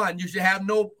 Number 1, you shall have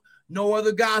no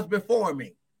other gods before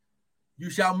me. You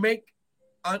shall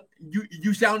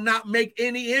not make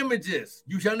any images.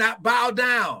 You shall not bow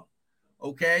down.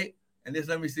 Okay. And this,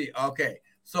 let me see. Okay.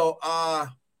 So,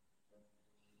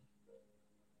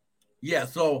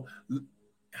 so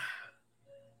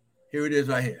here it is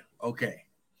right here. Okay.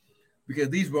 Because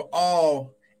these were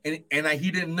all, and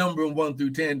he didn't number them 1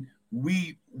 through 10.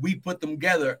 We put them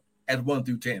together as 1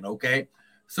 through 10. Okay.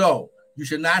 So you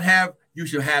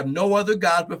shall have no other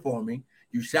gods before me.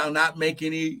 You shall not make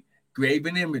any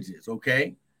graven images.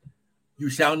 Okay. You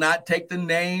shall not take the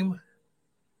name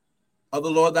of the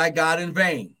Lord thy God in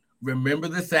vain. Remember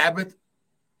the Sabbath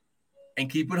and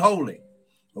keep it holy.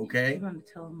 Okay. You're going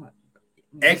to tell them what?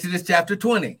 Exodus chapter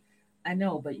 20. I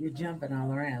know, but you're jumping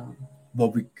all around.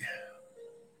 Well,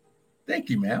 thank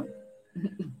you, ma'am.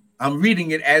 I'm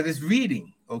reading it as it's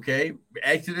reading. Okay.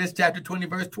 Exodus chapter 20,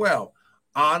 verse 12.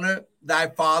 Honor thy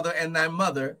father and thy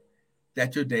mother,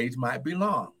 that your days might be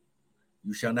long.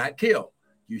 You shall not kill.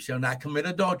 You shall not commit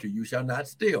adultery. You shall not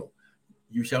steal.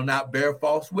 You shall not bear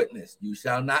false witness. You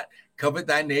shall not covet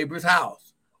thy neighbor's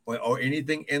house or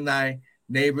anything in thy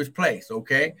neighbor's place.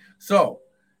 Okay. So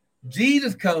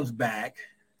Jesus comes back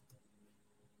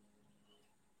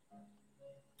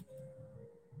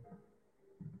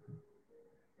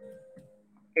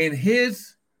in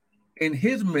his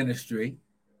ministry.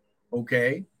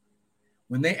 Okay.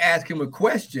 When they ask him a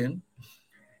question,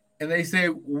 and they say,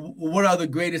 what are the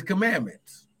greatest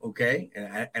commandments? Okay.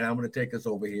 And I'm going to take us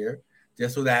over here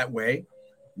just so that way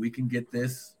we can get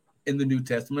this in the New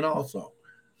Testament also.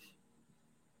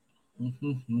 Okay.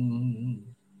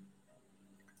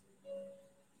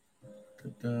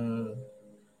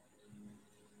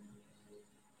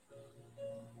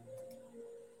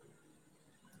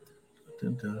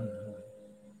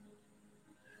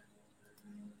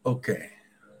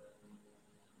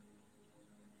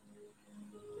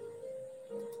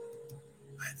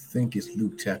 I think it's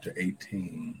Luke chapter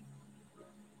 18.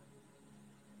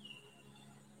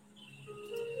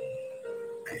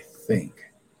 I think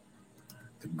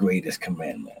the greatest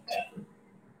commandment.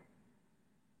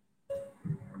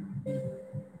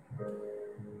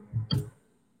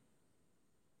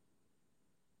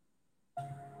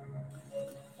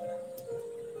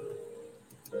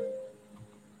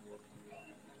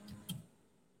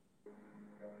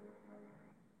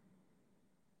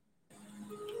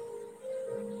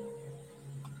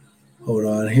 Hold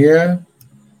on here.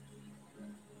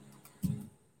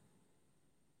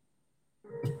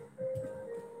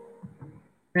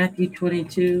 Matthew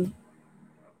 22.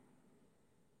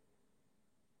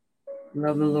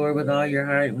 Love the Lord with all your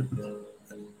heart.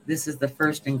 This is the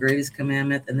first and greatest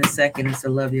commandment, and the second is to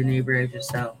love your neighbor as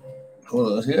yourself.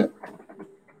 Hold on here.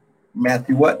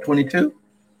 Matthew what? 22?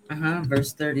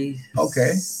 Verse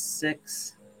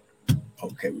 36.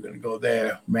 Okay, we're going to go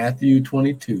there. Matthew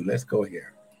 22. Let's go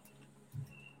here.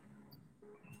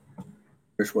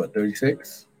 Verse what?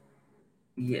 36?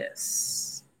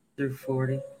 Yes. Through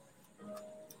 40.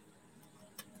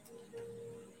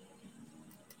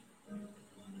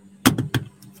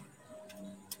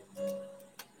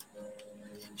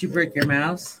 Did you break your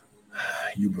mouse?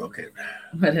 You broke it.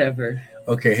 Whatever.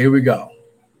 Okay, here we go.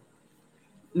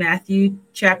 Matthew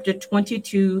chapter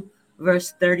 22,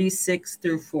 verse 36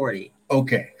 through 40.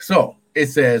 Okay, so it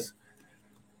says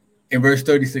in verse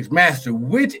 36, Master,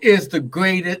 which is the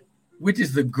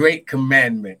great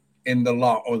commandment in the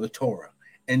law or the Torah?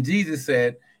 And Jesus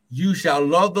said, you shall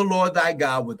love the Lord thy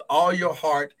God with all your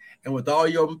heart and with all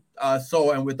your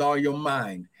soul and with all your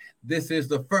mind. This is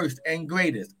the first and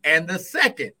greatest. And the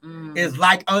second is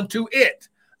like unto it.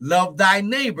 Love thy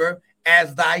neighbor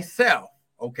as thyself.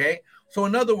 Okay. So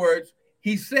in other words,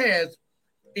 he says,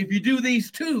 if you do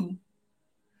these two,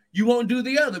 you won't do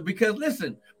the other. Because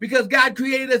listen, because God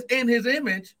created us in his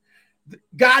image,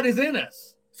 God is in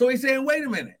us. So he's saying, wait a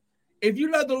minute. If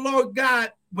you love the Lord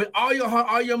God with all your heart,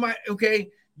 all your mind,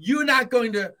 okay, you're not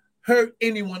going to hurt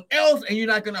anyone else and you're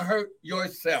not going to hurt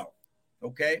yourself.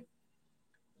 Okay.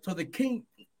 So the king,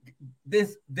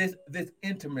 this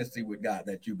intimacy with God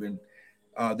that you've been,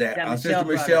 that Sister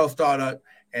Michelle started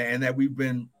and that we've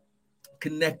been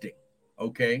connecting.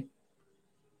 Okay.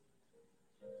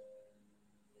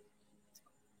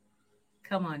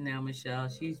 Come on now, Michelle.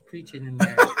 She's preaching in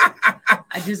there.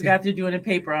 I just got through doing a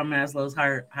paper on Maslow's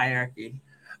hierarchy.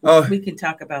 We can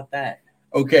talk about that.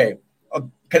 Okay.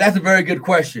 That's a very good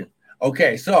question.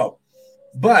 Okay. So,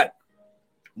 but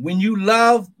when you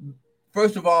love,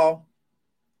 first of all,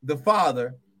 the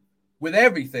Father with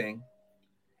everything,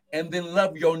 and then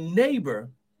love your neighbor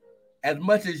as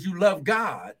much as you love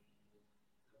God,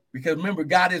 because remember,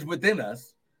 God is within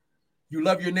us. You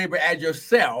love your neighbor as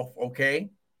yourself, okay?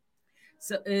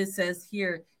 So it says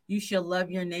here, you shall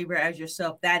love your neighbor as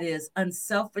yourself. That is,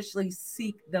 unselfishly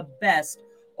seek the best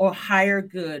or higher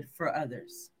good for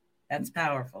others. That's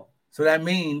powerful. So that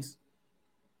means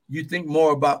you think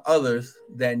more about others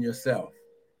than yourself.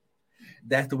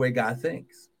 That's the way God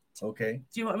thinks, okay?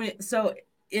 Do you want me? So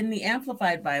in the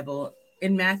Amplified Bible,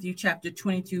 in Matthew chapter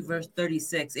 22, verse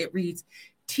 36, it reads,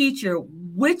 Teacher,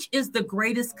 which is the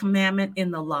greatest commandment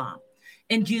in the law?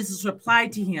 And Jesus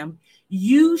replied to him,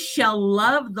 you shall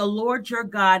love the Lord your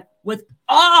God with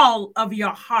all of your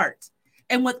heart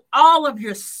and with all of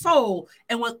your soul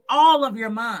and with all of your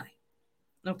mind.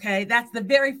 Okay, that's the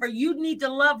very first. You need to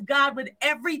love God with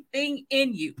everything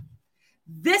in you.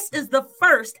 This is the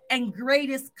first and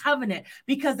greatest covenant,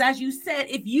 because as you said,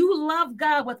 if you love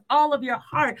God with all of your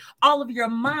heart, all of your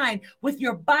mind, with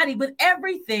your body, with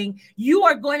everything, you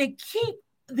are going to keep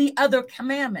the other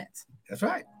commandments. That's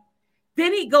right.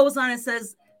 Then he goes on and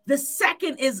says, the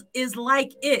second is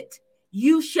like it.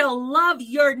 You shall love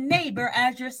your neighbor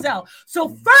as yourself.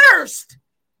 So first,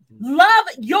 love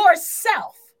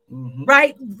yourself,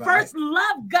 right? First,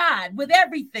 love God with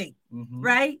everything,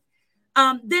 right?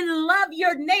 Then love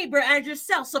your neighbor as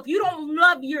yourself. So if you don't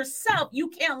love yourself, you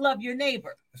can't love your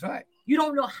neighbor. That's right. You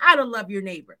don't know how to love your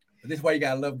neighbor. But this is why you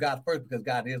got to love God first, because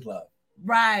God is love.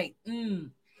 Right.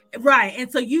 Right. And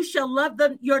so you shall love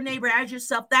your neighbor as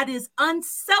yourself. That is,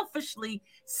 unselfishly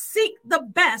seek the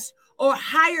best or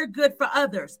higher good for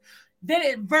others. Then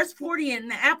in verse 40 in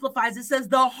the Amplifies, it says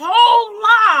the whole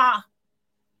law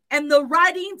and the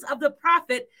writings of the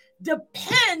prophet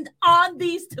depend on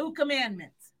these two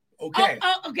commandments. Okay.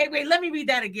 Okay, wait, let me read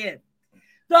that again.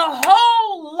 The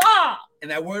whole law. And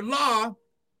that word law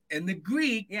in the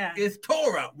Greek is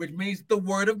Torah, which means the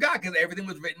word of God, because everything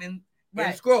was written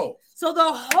in scrolls. So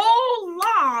the whole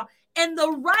law and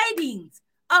the writings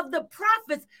of the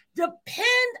prophets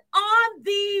depend on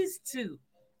these two.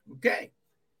 Okay.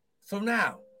 So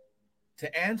now,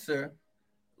 to answer.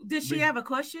 Did she have a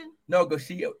question? No, because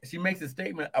she makes a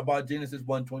statement about Genesis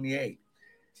 1:28.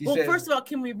 Well, first of all,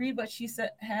 can we read what she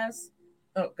has?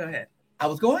 Oh, go ahead. I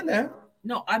was going there.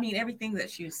 No, I mean everything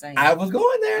that she was saying. I was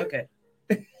going there. Okay.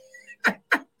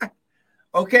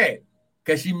 Okay.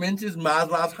 Because she mentions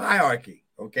Maslow's hierarchy.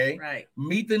 Okay. Right.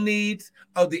 Meet the needs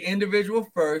of the individual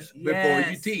first before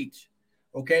you teach.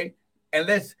 Okay. And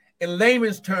in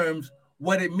layman's terms,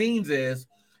 what it means is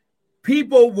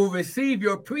people will receive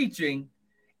your preaching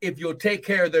if you'll take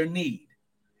care of their need.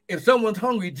 If someone's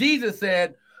hungry, Jesus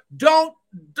said,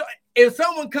 if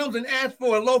someone comes and asks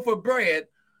for a loaf of bread,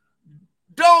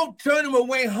 don't turn them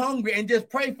away hungry and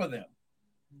just pray for them.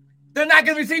 They're not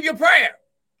going to receive your prayer.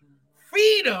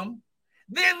 Feed them,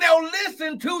 then they'll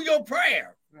listen to your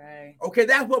prayer. Right. Okay,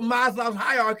 that's what Maslow's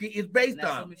hierarchy is based on.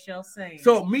 That's what Michelle's saying.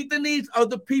 So meet the needs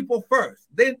of the people first.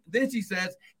 Then she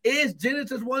says, is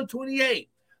Genesis 1:28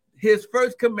 his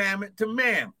first commandment to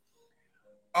man?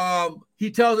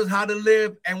 He tells us how to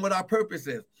live and what our purpose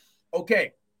is.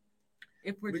 Okay.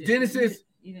 If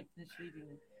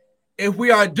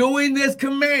we are doing this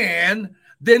command,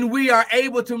 then we are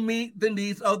able to meet the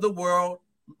needs of the world,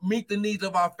 meet the needs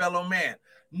of our fellow man.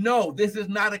 No, this is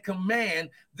not a command.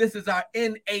 This is our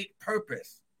innate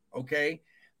purpose. Okay.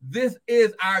 This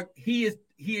is he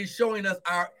is showing us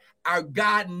our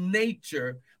God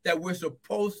nature that we're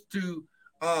supposed to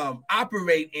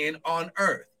operate in on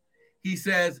earth. He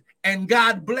says, and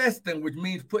God blessed them, which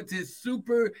means puts his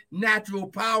supernatural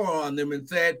power on them and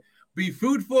said, be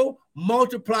fruitful,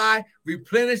 multiply,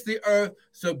 replenish the earth,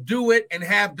 subdue it, and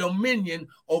have dominion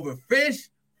over fish,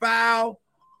 fowl,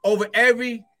 over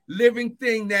every living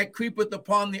thing that creepeth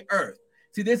upon the earth.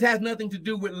 See, this has nothing to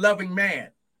do with loving man.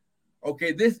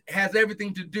 Okay, this has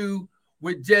everything to do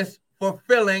with just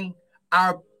fulfilling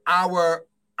our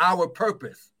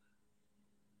purpose.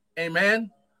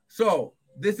 Amen. So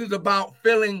this is about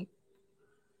filling.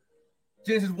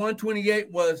 Genesis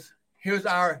 1:28 was, here's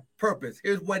our purpose.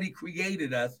 Here's what he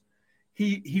created us.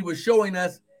 He was showing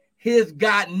us his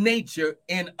God nature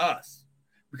in us.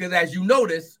 Because as you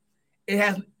notice,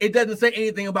 it doesn't say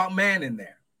anything about man in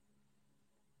there.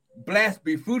 Bless,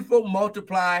 be fruitful,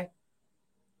 multiply,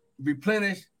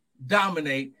 replenish,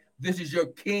 dominate. This is your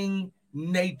king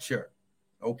nature.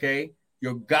 Okay?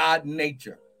 Your God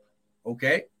nature.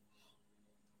 Okay?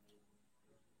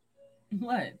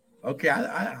 What? Okay,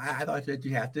 I thought that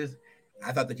you had this.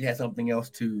 I thought that you had something else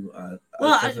to.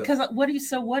 Because what are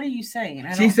you saying?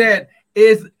 She said,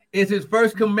 "Is his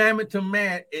first commandment to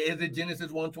man? Is it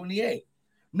Genesis 1:28?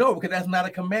 No, because that's not a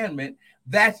commandment.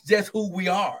 That's just who we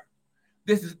are.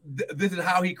 This is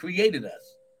how he created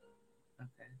us.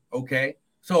 Okay.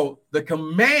 So the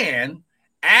command,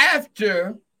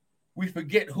 after we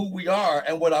forget who we are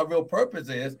and what our real purpose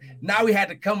is, now we had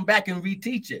to come back and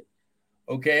reteach it.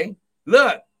 Okay.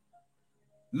 Look,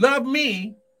 love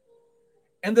me,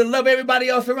 and then love everybody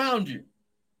else around you.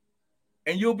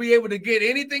 And you'll be able to get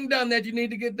anything done that you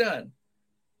need to get done.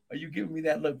 Are you giving me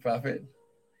that look, Prophet?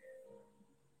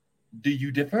 Do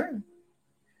you differ?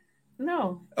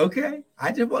 No. Okay.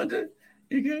 I just wanted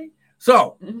to. Okay.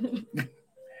 So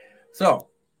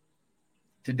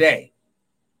today,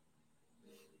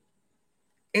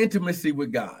 intimacy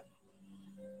with God.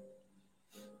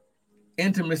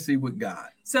 Intimacy with God.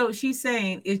 So she's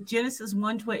saying, is Genesis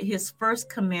 1:20 his first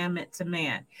commandment to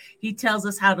man? He tells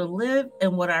us how to live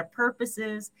and what our purpose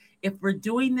is. If we're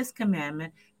doing this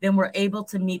commandment, then we're able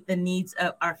to meet the needs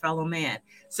of our fellow man.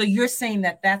 So you're saying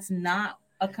that that's not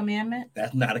a commandment?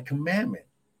 That's not a commandment.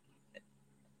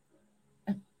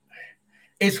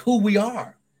 It's who we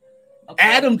are. Okay.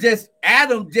 Adam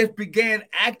just began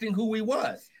acting who he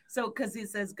was. So because it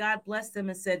says God blessed them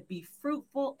and said, be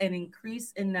fruitful and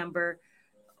increase in number.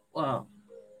 Well,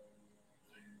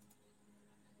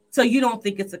 so you don't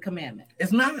think it's a commandment?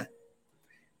 It's not.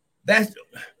 That's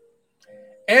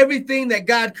everything that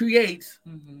God creates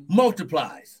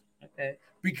multiplies. Okay.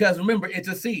 Because remember, it's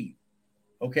a seed.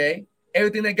 Okay.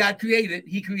 Everything that God created,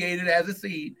 he created as a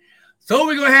seed. So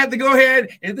we're going to have to go ahead.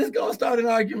 Is this going to start an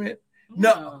argument?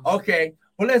 No. Okay.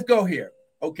 Well, let's go here.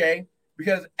 Okay.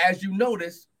 Because as you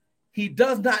notice, he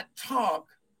does not talk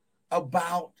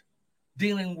about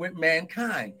dealing with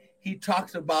mankind. He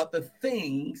talks about the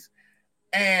things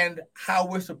and how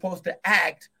we're supposed to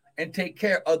act and take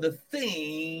care of the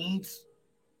things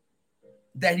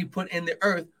that he put in the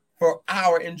earth for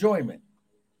our enjoyment,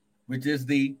 which is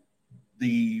the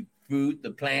fruit,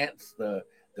 the plants, the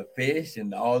fish,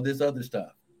 and all this other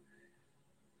stuff.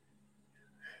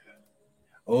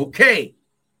 Okay.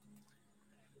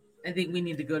 I think we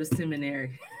need to go to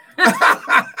seminary.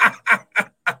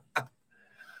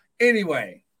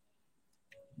 Anyway,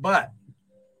 but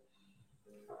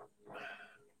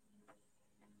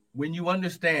when you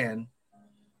understand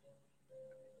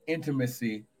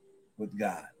intimacy with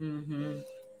God,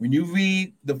 when you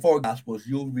read the 4 Gospels,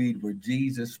 you'll read where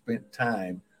Jesus spent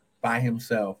time by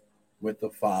himself with the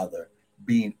Father,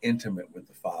 being intimate with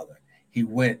the Father. He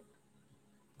went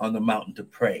on the mountain to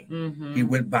pray. He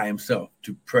went by himself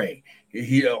to pray.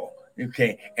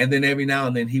 Okay. And then every now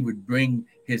and then he would bring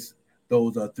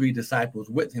those 3 disciples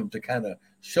with him to kind of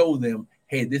show them,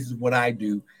 hey, this is what I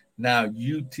do. Now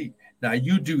you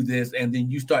do this, and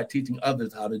then you start teaching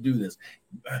others how to do this.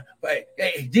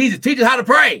 Hey, Jesus, teach us how to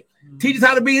pray. Teach us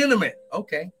how to be intimate.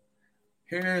 Okay.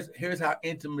 Here's how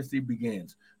intimacy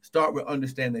begins. Start with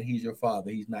understanding that he's your Father.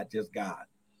 He's not just God.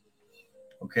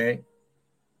 Okay.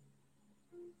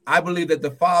 I believe that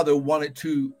the Father wanted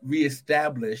to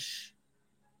reestablish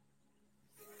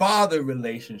father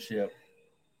relationship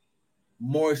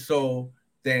more so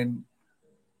than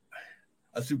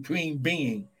a supreme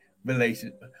being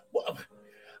relationship.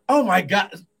 Oh my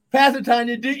God, Pastor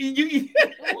Tanya, did you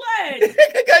what?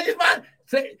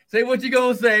 Say what you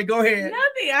gonna say. Go ahead.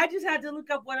 Nothing. I just had to look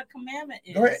up what a commandment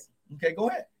is. Go ahead. Okay, go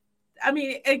ahead. I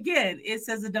mean, again, it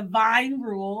says a divine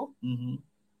rule.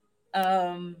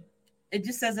 It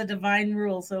just says a divine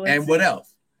rule. So and what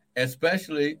else?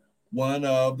 Especially one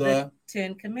of the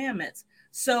 10 commandments.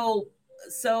 So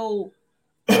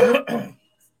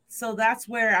that's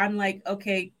where I'm like,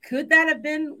 okay, could that have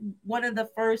been one of the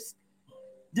first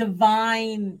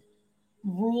divine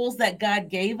rules that God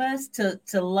gave us to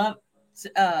love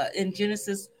in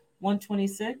Genesis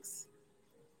 1:26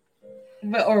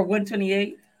 or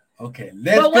 1:28? Okay,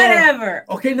 but whatever.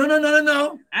 Okay,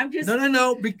 no. I'm just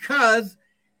no, because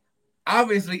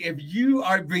obviously, if you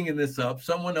are bringing this up,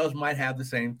 someone else might have the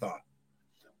same thought.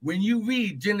 When you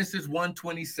read Genesis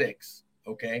 1:26,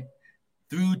 okay,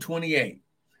 through 28,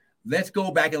 let's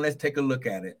go back and let's take a look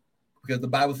at it, because the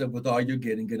Bible said, "With all you're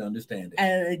getting, get understanding."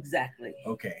 Exactly.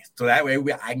 Okay, so that way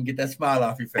I can get that smile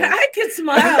off your face. I can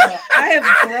smile. I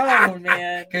have grown,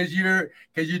 man. Because you're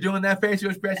doing that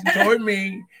facial expression toward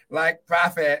me, like,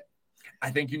 prophet. I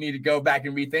think you need to go back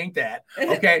and rethink that.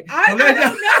 Okay. I don't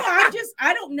know.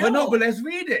 I don't know. But let's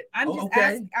read it.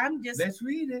 Let's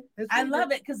read it. I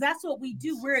love it because that's what we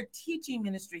do. We're a teaching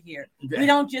ministry here. We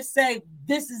don't just say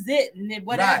this is it and then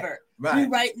whatever. Right. We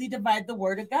rightly divide the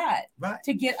word of God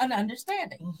to get an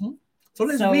understanding. So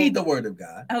let's read the word of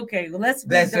God. Okay, well, let's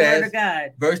read the word of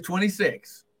God. Verse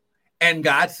 26. And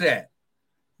God said,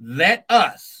 let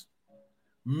us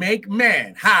make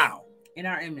man. How? In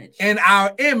our image. In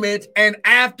our image and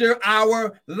after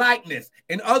our likeness.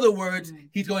 In other words,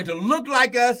 he's going to look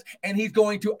like us and he's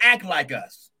going to act like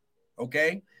us.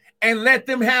 Okay? And let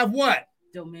them have what?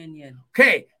 Dominion.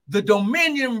 Okay. The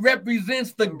dominion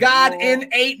represents the God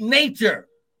innate nature.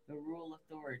 The rule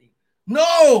authority.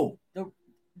 No. The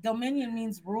dominion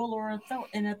means rule or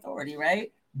authority,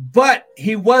 right? But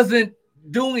he wasn't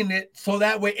doing it so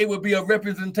that way it would be a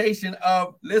representation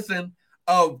of,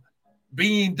 of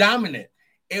being dominant.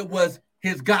 It was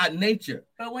his God nature.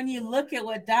 But when you look at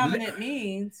what dominant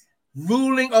means,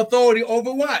 ruling authority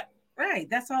over what? Right,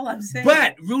 that's all I'm saying.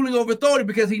 But ruling over authority,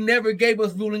 because he never gave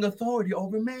us ruling authority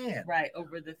over man. Right,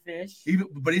 over the fish.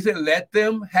 But he said, let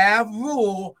them have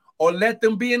rule, or let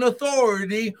them be in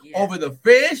authority over the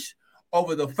fish,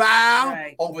 over the fowl,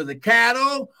 over the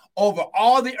cattle, over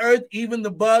all the earth, even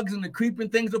the bugs and the creeping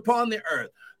things upon the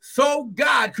earth. So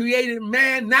God created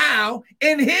man now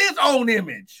in his own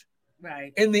image.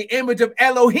 Right. In the image of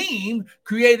Elohim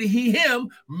created he him,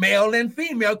 male and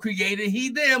female created he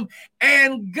them,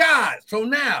 and God. So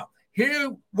now,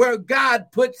 here where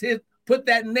God put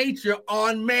that nature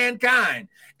on mankind,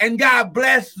 and God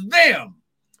blessed them.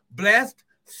 Blessed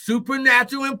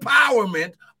supernatural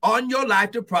empowerment on your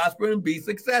life to prosper and be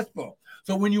successful.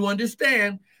 So when you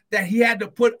understand that he had to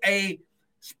put a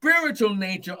spiritual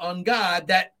nature on God,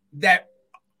 that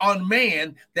on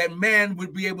man, that man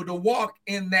would be able to walk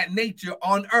in that nature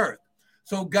on earth.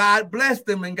 So God blessed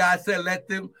them, and God said, let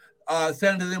them say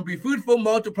unto them, be fruitful,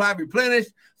 multiply, replenish,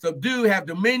 subdue, have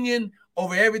dominion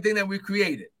over everything that we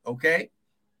created. Okay.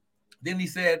 Then he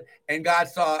said, and God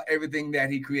saw everything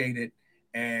that he created,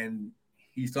 and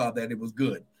he saw that it was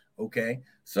good. Okay.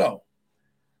 So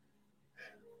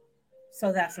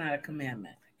So that's not a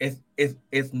commandment.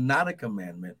 It's not a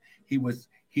commandment. He was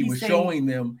showing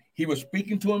them, he was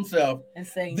speaking to himself and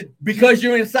saying, because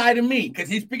you're inside of me, because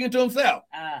he's speaking to himself.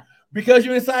 Because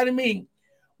you're inside of me,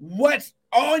 what's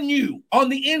on you on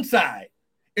the inside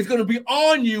is going to be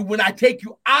on you when I take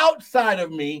you outside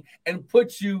of me and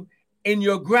put you in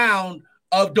your ground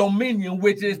of dominion,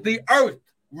 which is the earth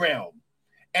realm.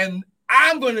 And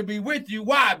I'm going to be with you.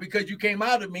 Why? Because you came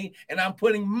out of me, and I'm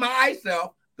putting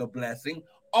myself, the blessing,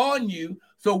 on you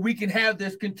so we can have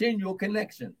this continual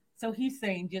connection. So he's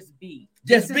saying just be.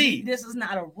 This is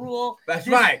not a rule. That's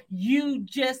right.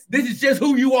 This is just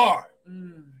who you are.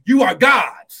 You are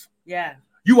God's. Yeah.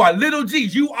 You are little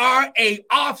G's. You are a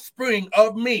offspring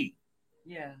of me.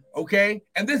 Yeah. Okay?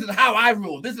 And this is how I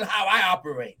rule. This is how I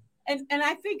operate. And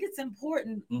I think it's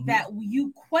important that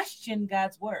you question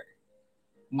God's word.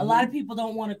 A lot of people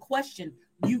don't want to question.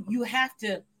 You have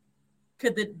to.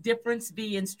 Could the difference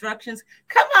be instructions?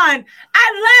 Come on.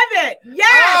 I love it. Yes.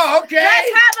 Oh, okay.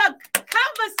 Let's have a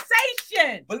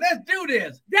conversation. But let's do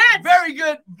this. That's very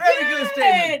good. Very good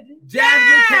statement.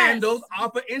 Jasmine Candles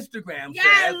off of Instagram says,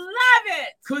 I love it.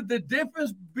 Could the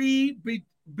difference be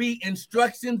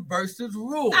instructions versus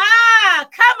rules?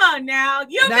 Come on now.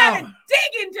 You got to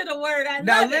dig into the word.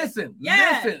 Listen.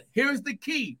 Here's the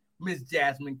key, Miss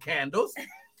Jasmine Candles.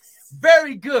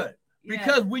 Very good.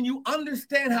 Because when you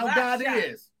understand how God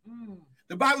is,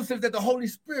 the Bible says that the Holy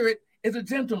Spirit is a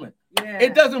gentleman. Yeah.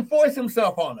 It doesn't force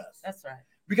himself on us. That's right.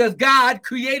 Because God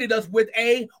created us with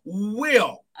a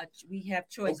will. We have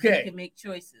choices. Okay. We can make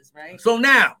choices, right? So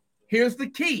now, here's the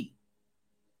key.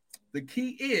 The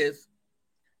key is,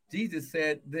 Jesus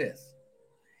said this.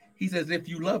 He says, if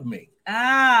you love me.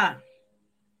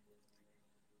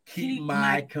 Keep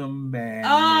my commandments.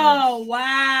 Oh,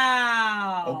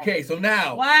 wow. Okay, so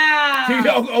now.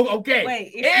 Wow. Okay.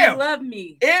 Wait, if you love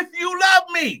me. If you love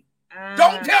me.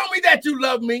 Don't tell me that you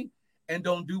love me and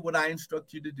don't do what I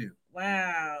instruct you to do.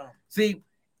 Wow. See,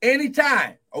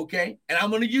 anytime, okay, and I'm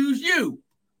going to use you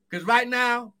because right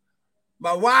now,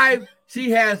 my wife,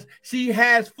 she has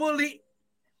fully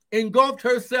engulfed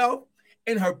herself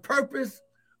in her purpose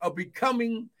of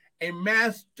becoming a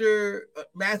master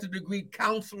degree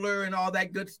counselor and all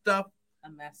that good stuff. A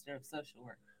master of social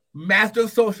work. Master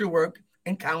of social work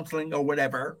and counseling or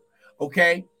whatever.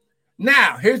 Okay.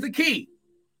 Now, here's the key.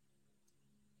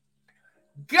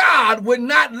 God would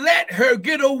not let her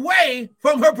get away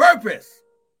from her purpose.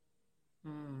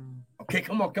 Okay,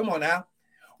 come on now.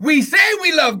 We say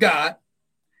we love God.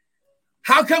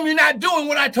 How come you're not doing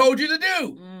what I told you to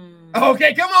do?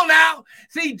 Okay, come on now.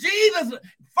 See, Jesus,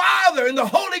 Father, and the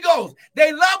Holy Ghost,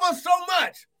 they love us so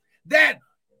much that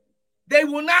they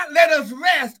will not let us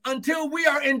rest until we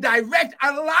are in direct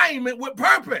alignment with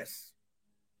purpose.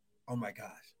 Oh my gosh.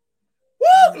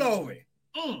 Woo, glory.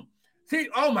 See,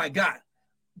 oh my God.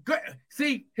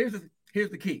 See, here's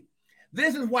the key.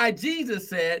 This is why Jesus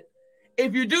said,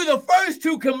 if you do the first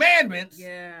two commandments,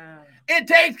 it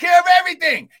takes care of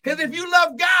everything. Because if you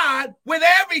love God with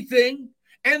everything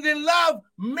and then love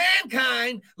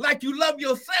mankind like you love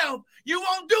yourself, you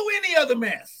won't do any other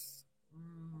mess.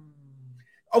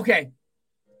 Okay,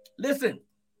 listen.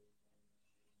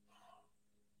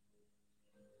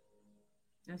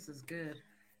 This is good.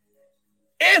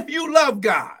 If you love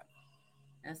God.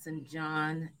 That's in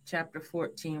John chapter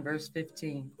 14, verse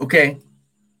 15. Okay.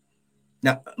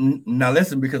 Now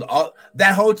listen, because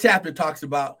that whole chapter talks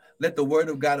about let the word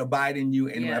of God abide in you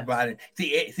and abide in. See,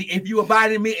 if you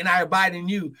abide in me and I abide in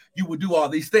you, you will do all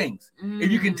these things. If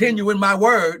you continue in my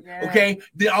word, okay,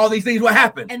 then all these things will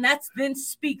happen. And that then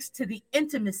speaks to the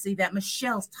intimacy that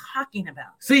Michelle's talking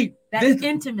about. See,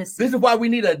 intimacy. This is why we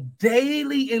need a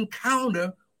daily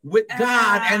encounter with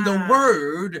God and the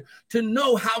word to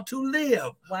know how to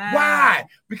live. Wow. Why?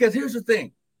 Because here's the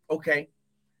thing, okay?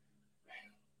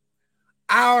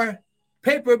 Our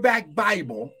paperback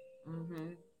Bible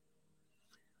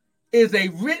is a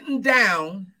written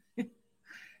down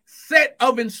set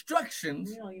of instructions.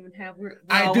 We don't even have.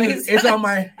 I do. It's on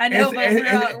my. I know,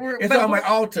 it's on my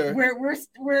altar.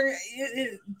 We're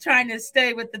trying to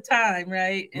stay with the time,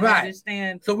 right? And right.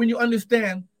 Understand. So when you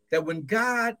understand that when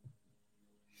God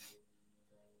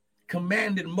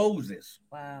commanded Moses,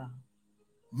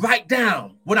 write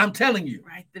down what I'm telling you.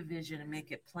 Write the vision and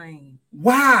make it plain.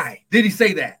 Why did he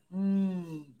say that?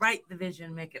 Write the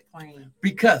vision, make it plain.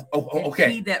 Because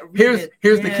okay. Here's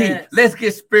the key. Let's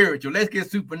get spiritual. Let's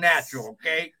get supernatural.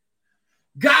 Okay.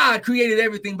 God created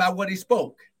everything by what he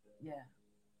spoke. Yeah.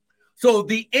 So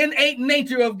the innate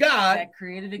nature of God that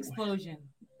created explosion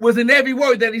was in every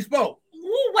word that he spoke.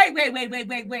 Ooh,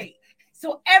 wait.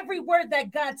 So every word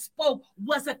that God spoke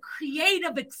was a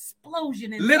creative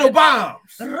explosion. Little bombs.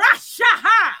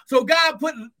 Rashaha. So God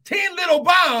put 10 little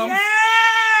bombs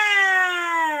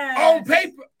on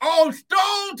paper, on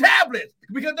stone tablets,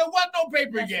 because there was no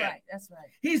paper yet. That's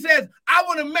right. He says, I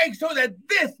want to make sure that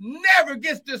this never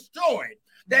gets destroyed,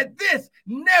 that this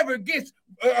never gets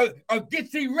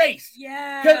erased.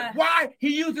 Yeah. Because why?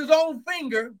 He used his own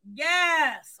finger.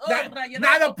 Yes.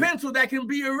 Not a pencil that can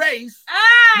be erased.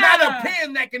 Not a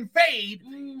pen that can fade.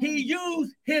 He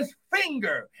used his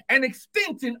finger, an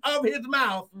extension of his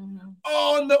mouth,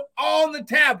 on the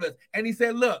tablets. And he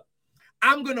said, look,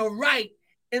 I'm going to write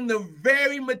in the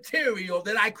very material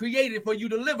that I created for you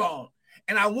to live on.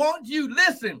 And I want you,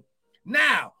 listen,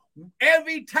 now,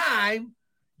 every time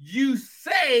you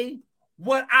say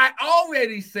what I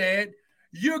already said,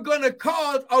 you're going to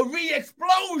cause a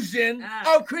re-explosion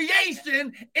of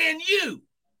creation in you.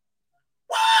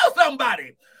 Whoa,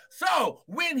 somebody. So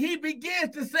when he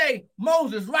begins to say,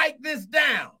 Moses, write this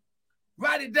down,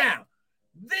 write it down.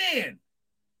 Then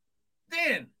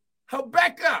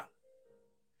Habakkuk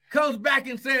comes back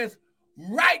and says,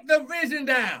 write the vision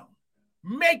down,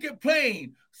 make it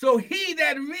plain, so he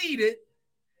that read it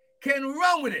can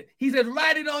run with it. He says,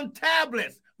 write it on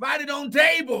tablets, write it on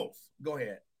tables. Go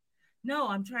ahead. No,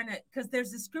 I'm trying to, because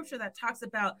there's a scripture that talks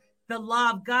about the law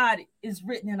of God is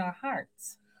written in our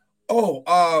hearts.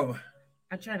 I'm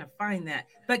trying to find that,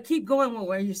 but keep going with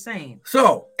what you're saying.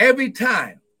 So every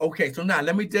time, okay, so now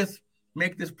let me just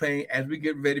make this plain as we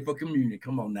get ready for communion.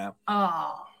 Come on now.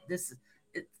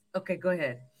 Okay, go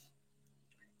ahead.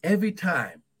 Every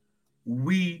time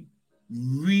we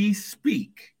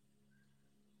re-speak,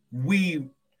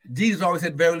 Jesus always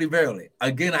said, verily, verily.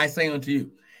 Again, I say unto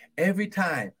you, every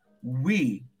time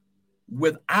we,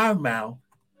 with our mouth,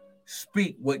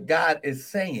 speak what God is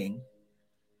saying,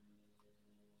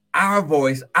 our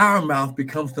voice, our mouth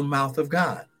becomes the mouth of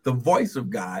God, the voice of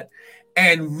God,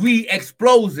 and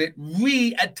re-explodes it,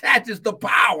 reattaches the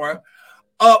power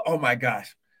of, oh my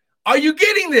gosh. Are you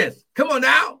getting this? Come on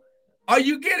now. Are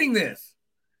you getting this?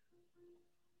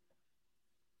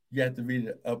 You have to read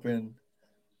it up in.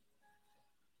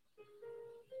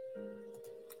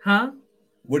 Huh?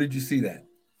 What did you see that?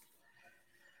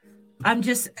 I'm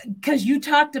just, because you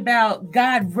talked about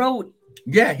God wrote.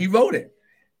 Yeah, he wrote it.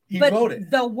 He wrote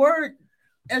it. The word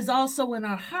is also in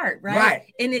our heart, right?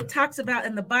 Right. And it talks about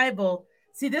in the Bible.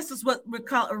 See, this is what we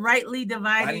call rightly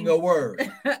dividing the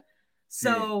word.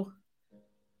 So,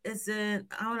 is it?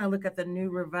 I want to look at the New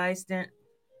Revised Standard.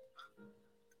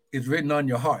 It's written on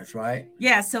your hearts, right?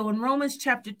 Yeah. So in Romans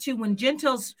chapter 2, when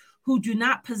Gentiles who do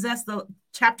not possess the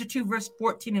chapter 2, verse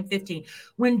 14 and 15,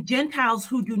 when Gentiles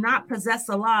who do not possess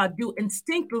the law do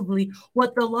instinctively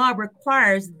what the law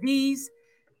requires, these,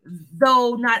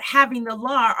 though not having the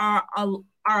law, are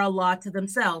a law to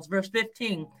themselves. Verse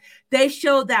 15, they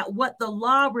show that what the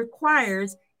law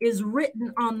requires is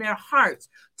written on their hearts,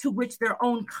 to which their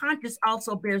own conscience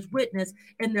also bears witness,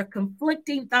 and their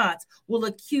conflicting thoughts will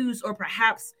accuse or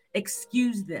perhaps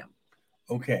excuse them.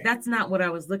 Okay. That's not what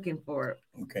I was looking for.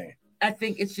 Okay. I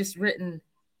think it's just written.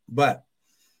 But,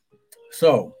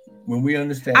 so, when we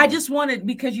understand. I just wanted,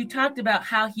 because you talked about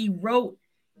how he wrote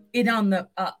it on the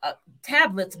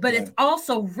tablets, but it's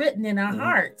also written in our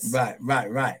hearts.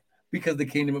 Right. Because the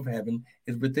kingdom of heaven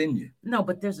is within you. No,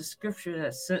 but there's a scripture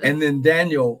that says. And then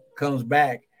Daniel comes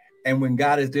back, and when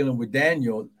God is dealing with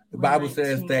Daniel, the Bible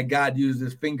says that God used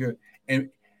his finger and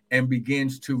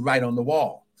begins to write on the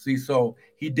wall. See, so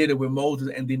he did it with Moses,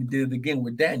 and then he did it again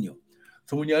with Daniel.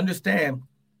 So when you understand.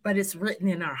 But it's written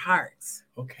in our hearts.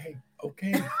 Okay.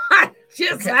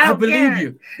 I believe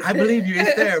you.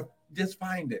 It's there. Just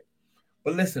find it.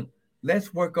 But listen, let's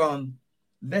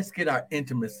get our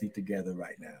intimacy together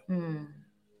right now.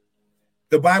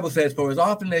 The Bible says, for as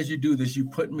often as you do this, you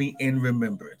put me in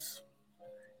remembrance.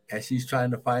 As she's trying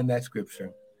to find that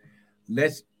scripture,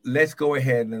 let's go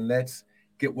ahead and let's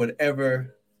get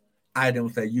whatever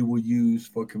items that you will use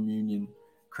for communion,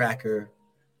 cracker.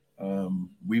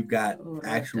 We've got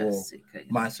actual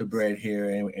matzo bread here,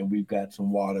 and we've got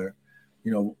some water.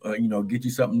 Get you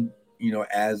something,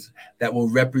 as that will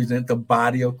represent the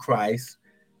body of Christ,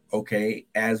 okay,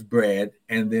 as bread,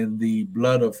 and then the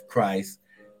blood of Christ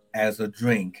as a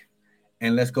drink.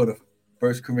 And let's go to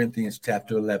 1 Corinthians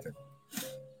chapter 11.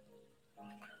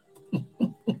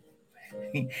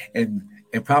 and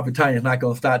Prophet Tanya's not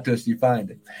going to start till she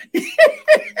finds it.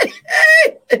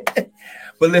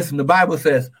 But listen, the Bible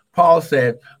says, Paul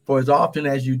said, for as often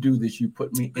as you do this, you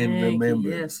put me in remembrance.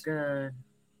 Yes, God.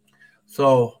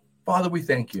 So, Father, we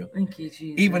thank you. Thank you,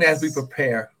 Jesus. Even as we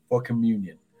prepare for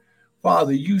communion.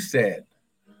 Father, you said,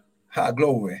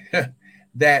 glory,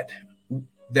 that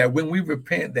that when we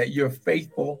repent, that you're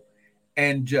faithful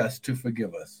and just to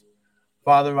forgive us.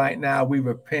 Father, right now, we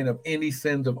repent of any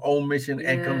sins of omission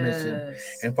and commission.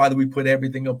 And Father, we put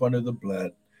everything up under the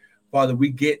blood. Father, we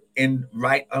get in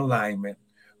right alignment.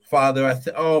 Father,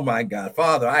 oh my God.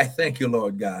 Father, I thank you,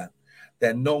 Lord God,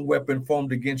 that no weapon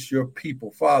formed against your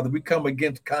people. Father, we come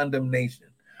against condemnation.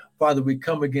 Father, we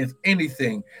come against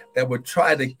anything that would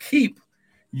try to keep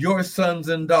your sons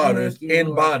and daughters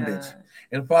in bondage. God.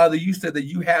 And Father, you said that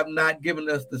you have not given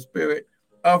us the spirit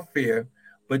of fear,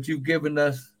 but you've given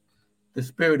us the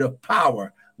spirit of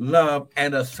power, love,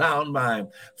 and a sound mind.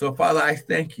 So, Father, I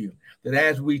thank you that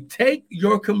as we take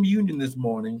your communion this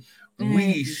morning,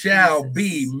 we shall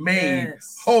be made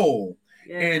whole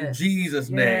in Jesus'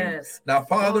 name. Now,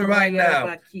 Father, right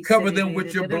now, cover them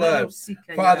with your blood.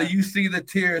 Father, you see the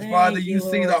tears. Father, you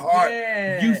see the heart.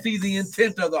 You see the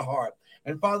intent of the heart.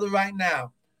 And Father, right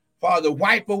now, Father,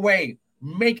 wipe away,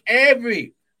 make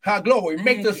every glory,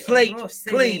 make the slate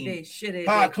clean.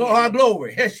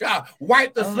 Glory.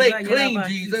 Wipe the slate clean,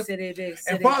 Jesus.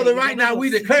 And Father, right now, we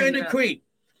declare and decree,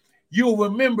 you'll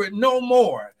remember it no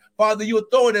more. Father, you'll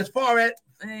throw it as far as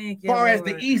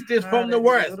the east is from the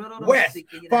west.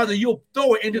 Father, you'll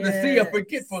throw it into the sea of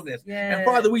forgetfulness. And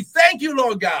Father, we thank you,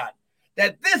 Lord God,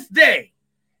 that this day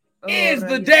is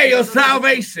the day of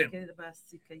salvation.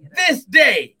 This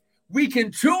day, we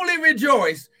can truly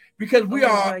rejoice because we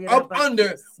are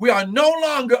no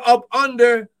longer up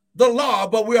under the law,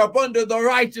 but we are up under the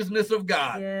righteousness of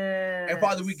God. And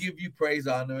Father, we give you praise,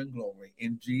 honor, and glory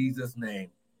in Jesus'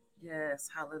 name. Yes,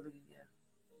 hallelujah.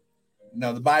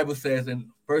 Now, the Bible says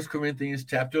in 1 Corinthians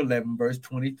chapter 11, verse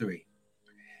 23,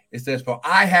 it says, "For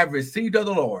I have received of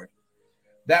the Lord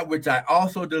that which I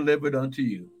also delivered unto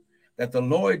you, that the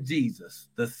Lord Jesus,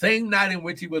 the same night in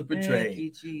which he was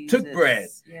betrayed, took bread,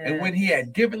 and when he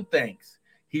had given thanks,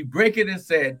 he brake it and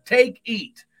said, Take,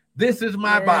 eat, this is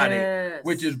my body,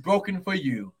 which is broken for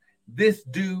you. This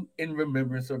do in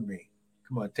remembrance of me."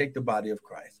 Come on, take the body of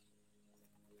Christ.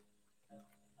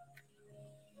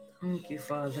 Thank you,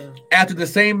 Father. After the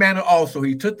same manner also,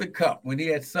 he took the cup when he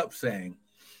had supped, saying,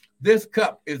 "This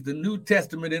cup is the New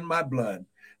Testament in my blood.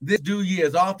 This do ye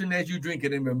as often as you drink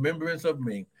it in remembrance of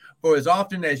me. For as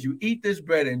often as you eat this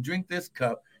bread and drink this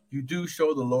cup, you do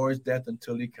show the Lord's death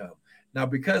until he come." Now,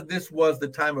 because this was the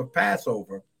time of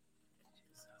Passover,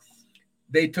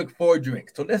 they took 4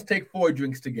 drinks. So let's take 4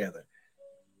 drinks together.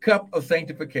 Cup of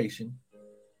sanctification,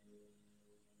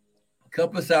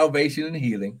 cup of salvation and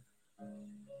healing,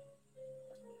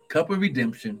 cup of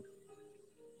redemption,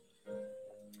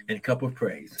 and cup of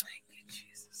praise. Thank you,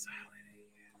 Jesus.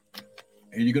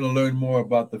 And you're going to learn more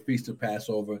about the Feast of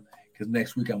Passover, because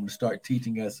next week I'm going to start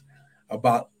teaching us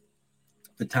about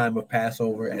the time of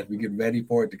Passover as we get ready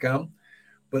for it to come.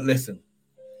 But listen,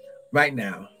 right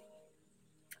now,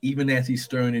 even as he's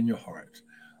stirring in your heart,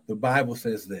 the Bible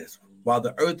says this: while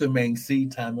the earth remains,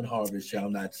 seed time and harvest shall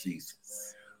not cease.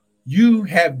 You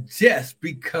have just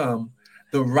become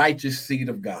the righteous seed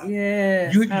of God.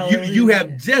 Yes, you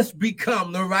have just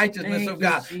become the righteousness of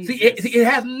God. See, it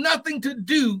has nothing to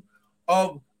do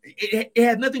it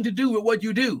has nothing to do with what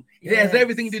you do. It has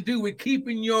everything to do with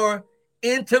keeping your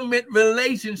intimate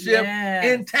relationship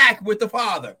intact with the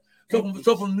Father.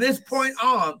 So from this point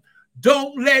on,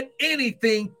 don't let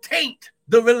anything taint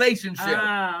the relationship.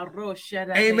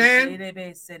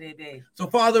 Amen. So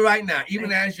Father, right now,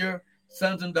 even as your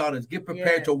sons and daughters get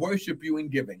prepared to worship you in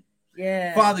giving.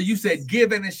 Father, you said,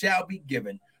 "Give and it shall be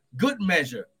given. Good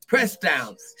measure, pressed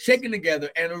down, shaken together,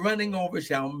 and running over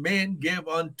shall men give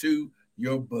unto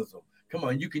your bosom." Come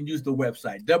on, you can use the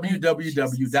website,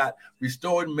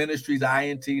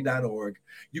 www.restoredministriesint.org.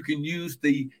 You can use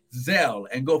the Zelle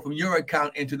and go from your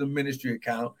account into the ministry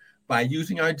account by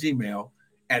using our Gmail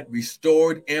at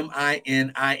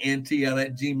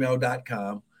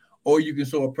restoredmintl@gmail.com. Or you can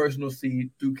sow a personal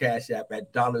seed through Cash App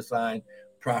at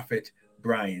 $Prophet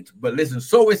Bryant. But listen,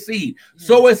 sow a seed.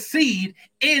 Sow a seed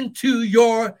into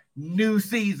your new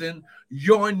season,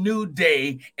 your new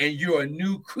day, and you're a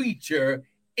new creature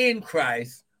in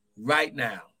Christ right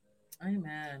now.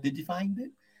 Amen. Did you find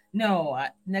it? No,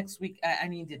 next week I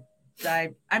need to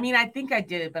dive. I mean, I think I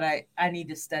did, but I need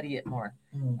to study it more,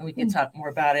 and we can talk more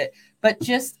about it. But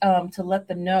just to let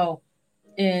them know,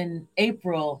 in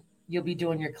April, you'll be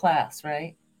doing your class,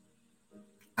 right?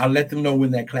 I'll let them know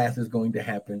when that class is going to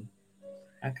happen.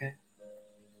 Okay.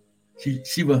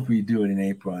 She wants me to do it in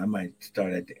April. I might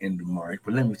start at the end of March,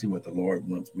 but let me see what the Lord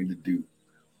wants me to do.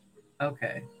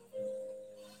 Okay.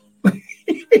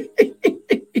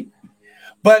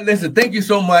 But listen, thank you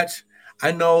so much.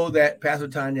 I know that Pastor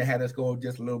Tanya had us go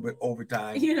just a little bit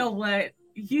overtime. You know what?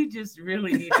 You just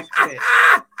really need to quit.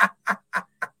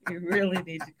 You really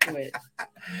need to quit.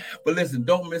 But listen,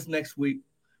 don't miss next week.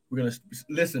 We're going to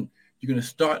listen. You're going to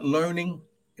start learning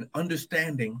and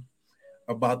understanding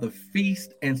about the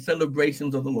feast and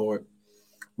celebrations of the Lord,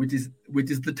 which is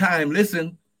the time.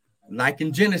 Listen, like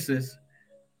in Genesis,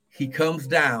 he comes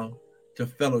down to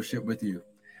fellowship with you.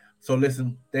 So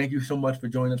listen, thank you so much for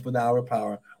joining us for the Hour of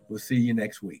Power. We'll see you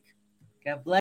next week. God bless.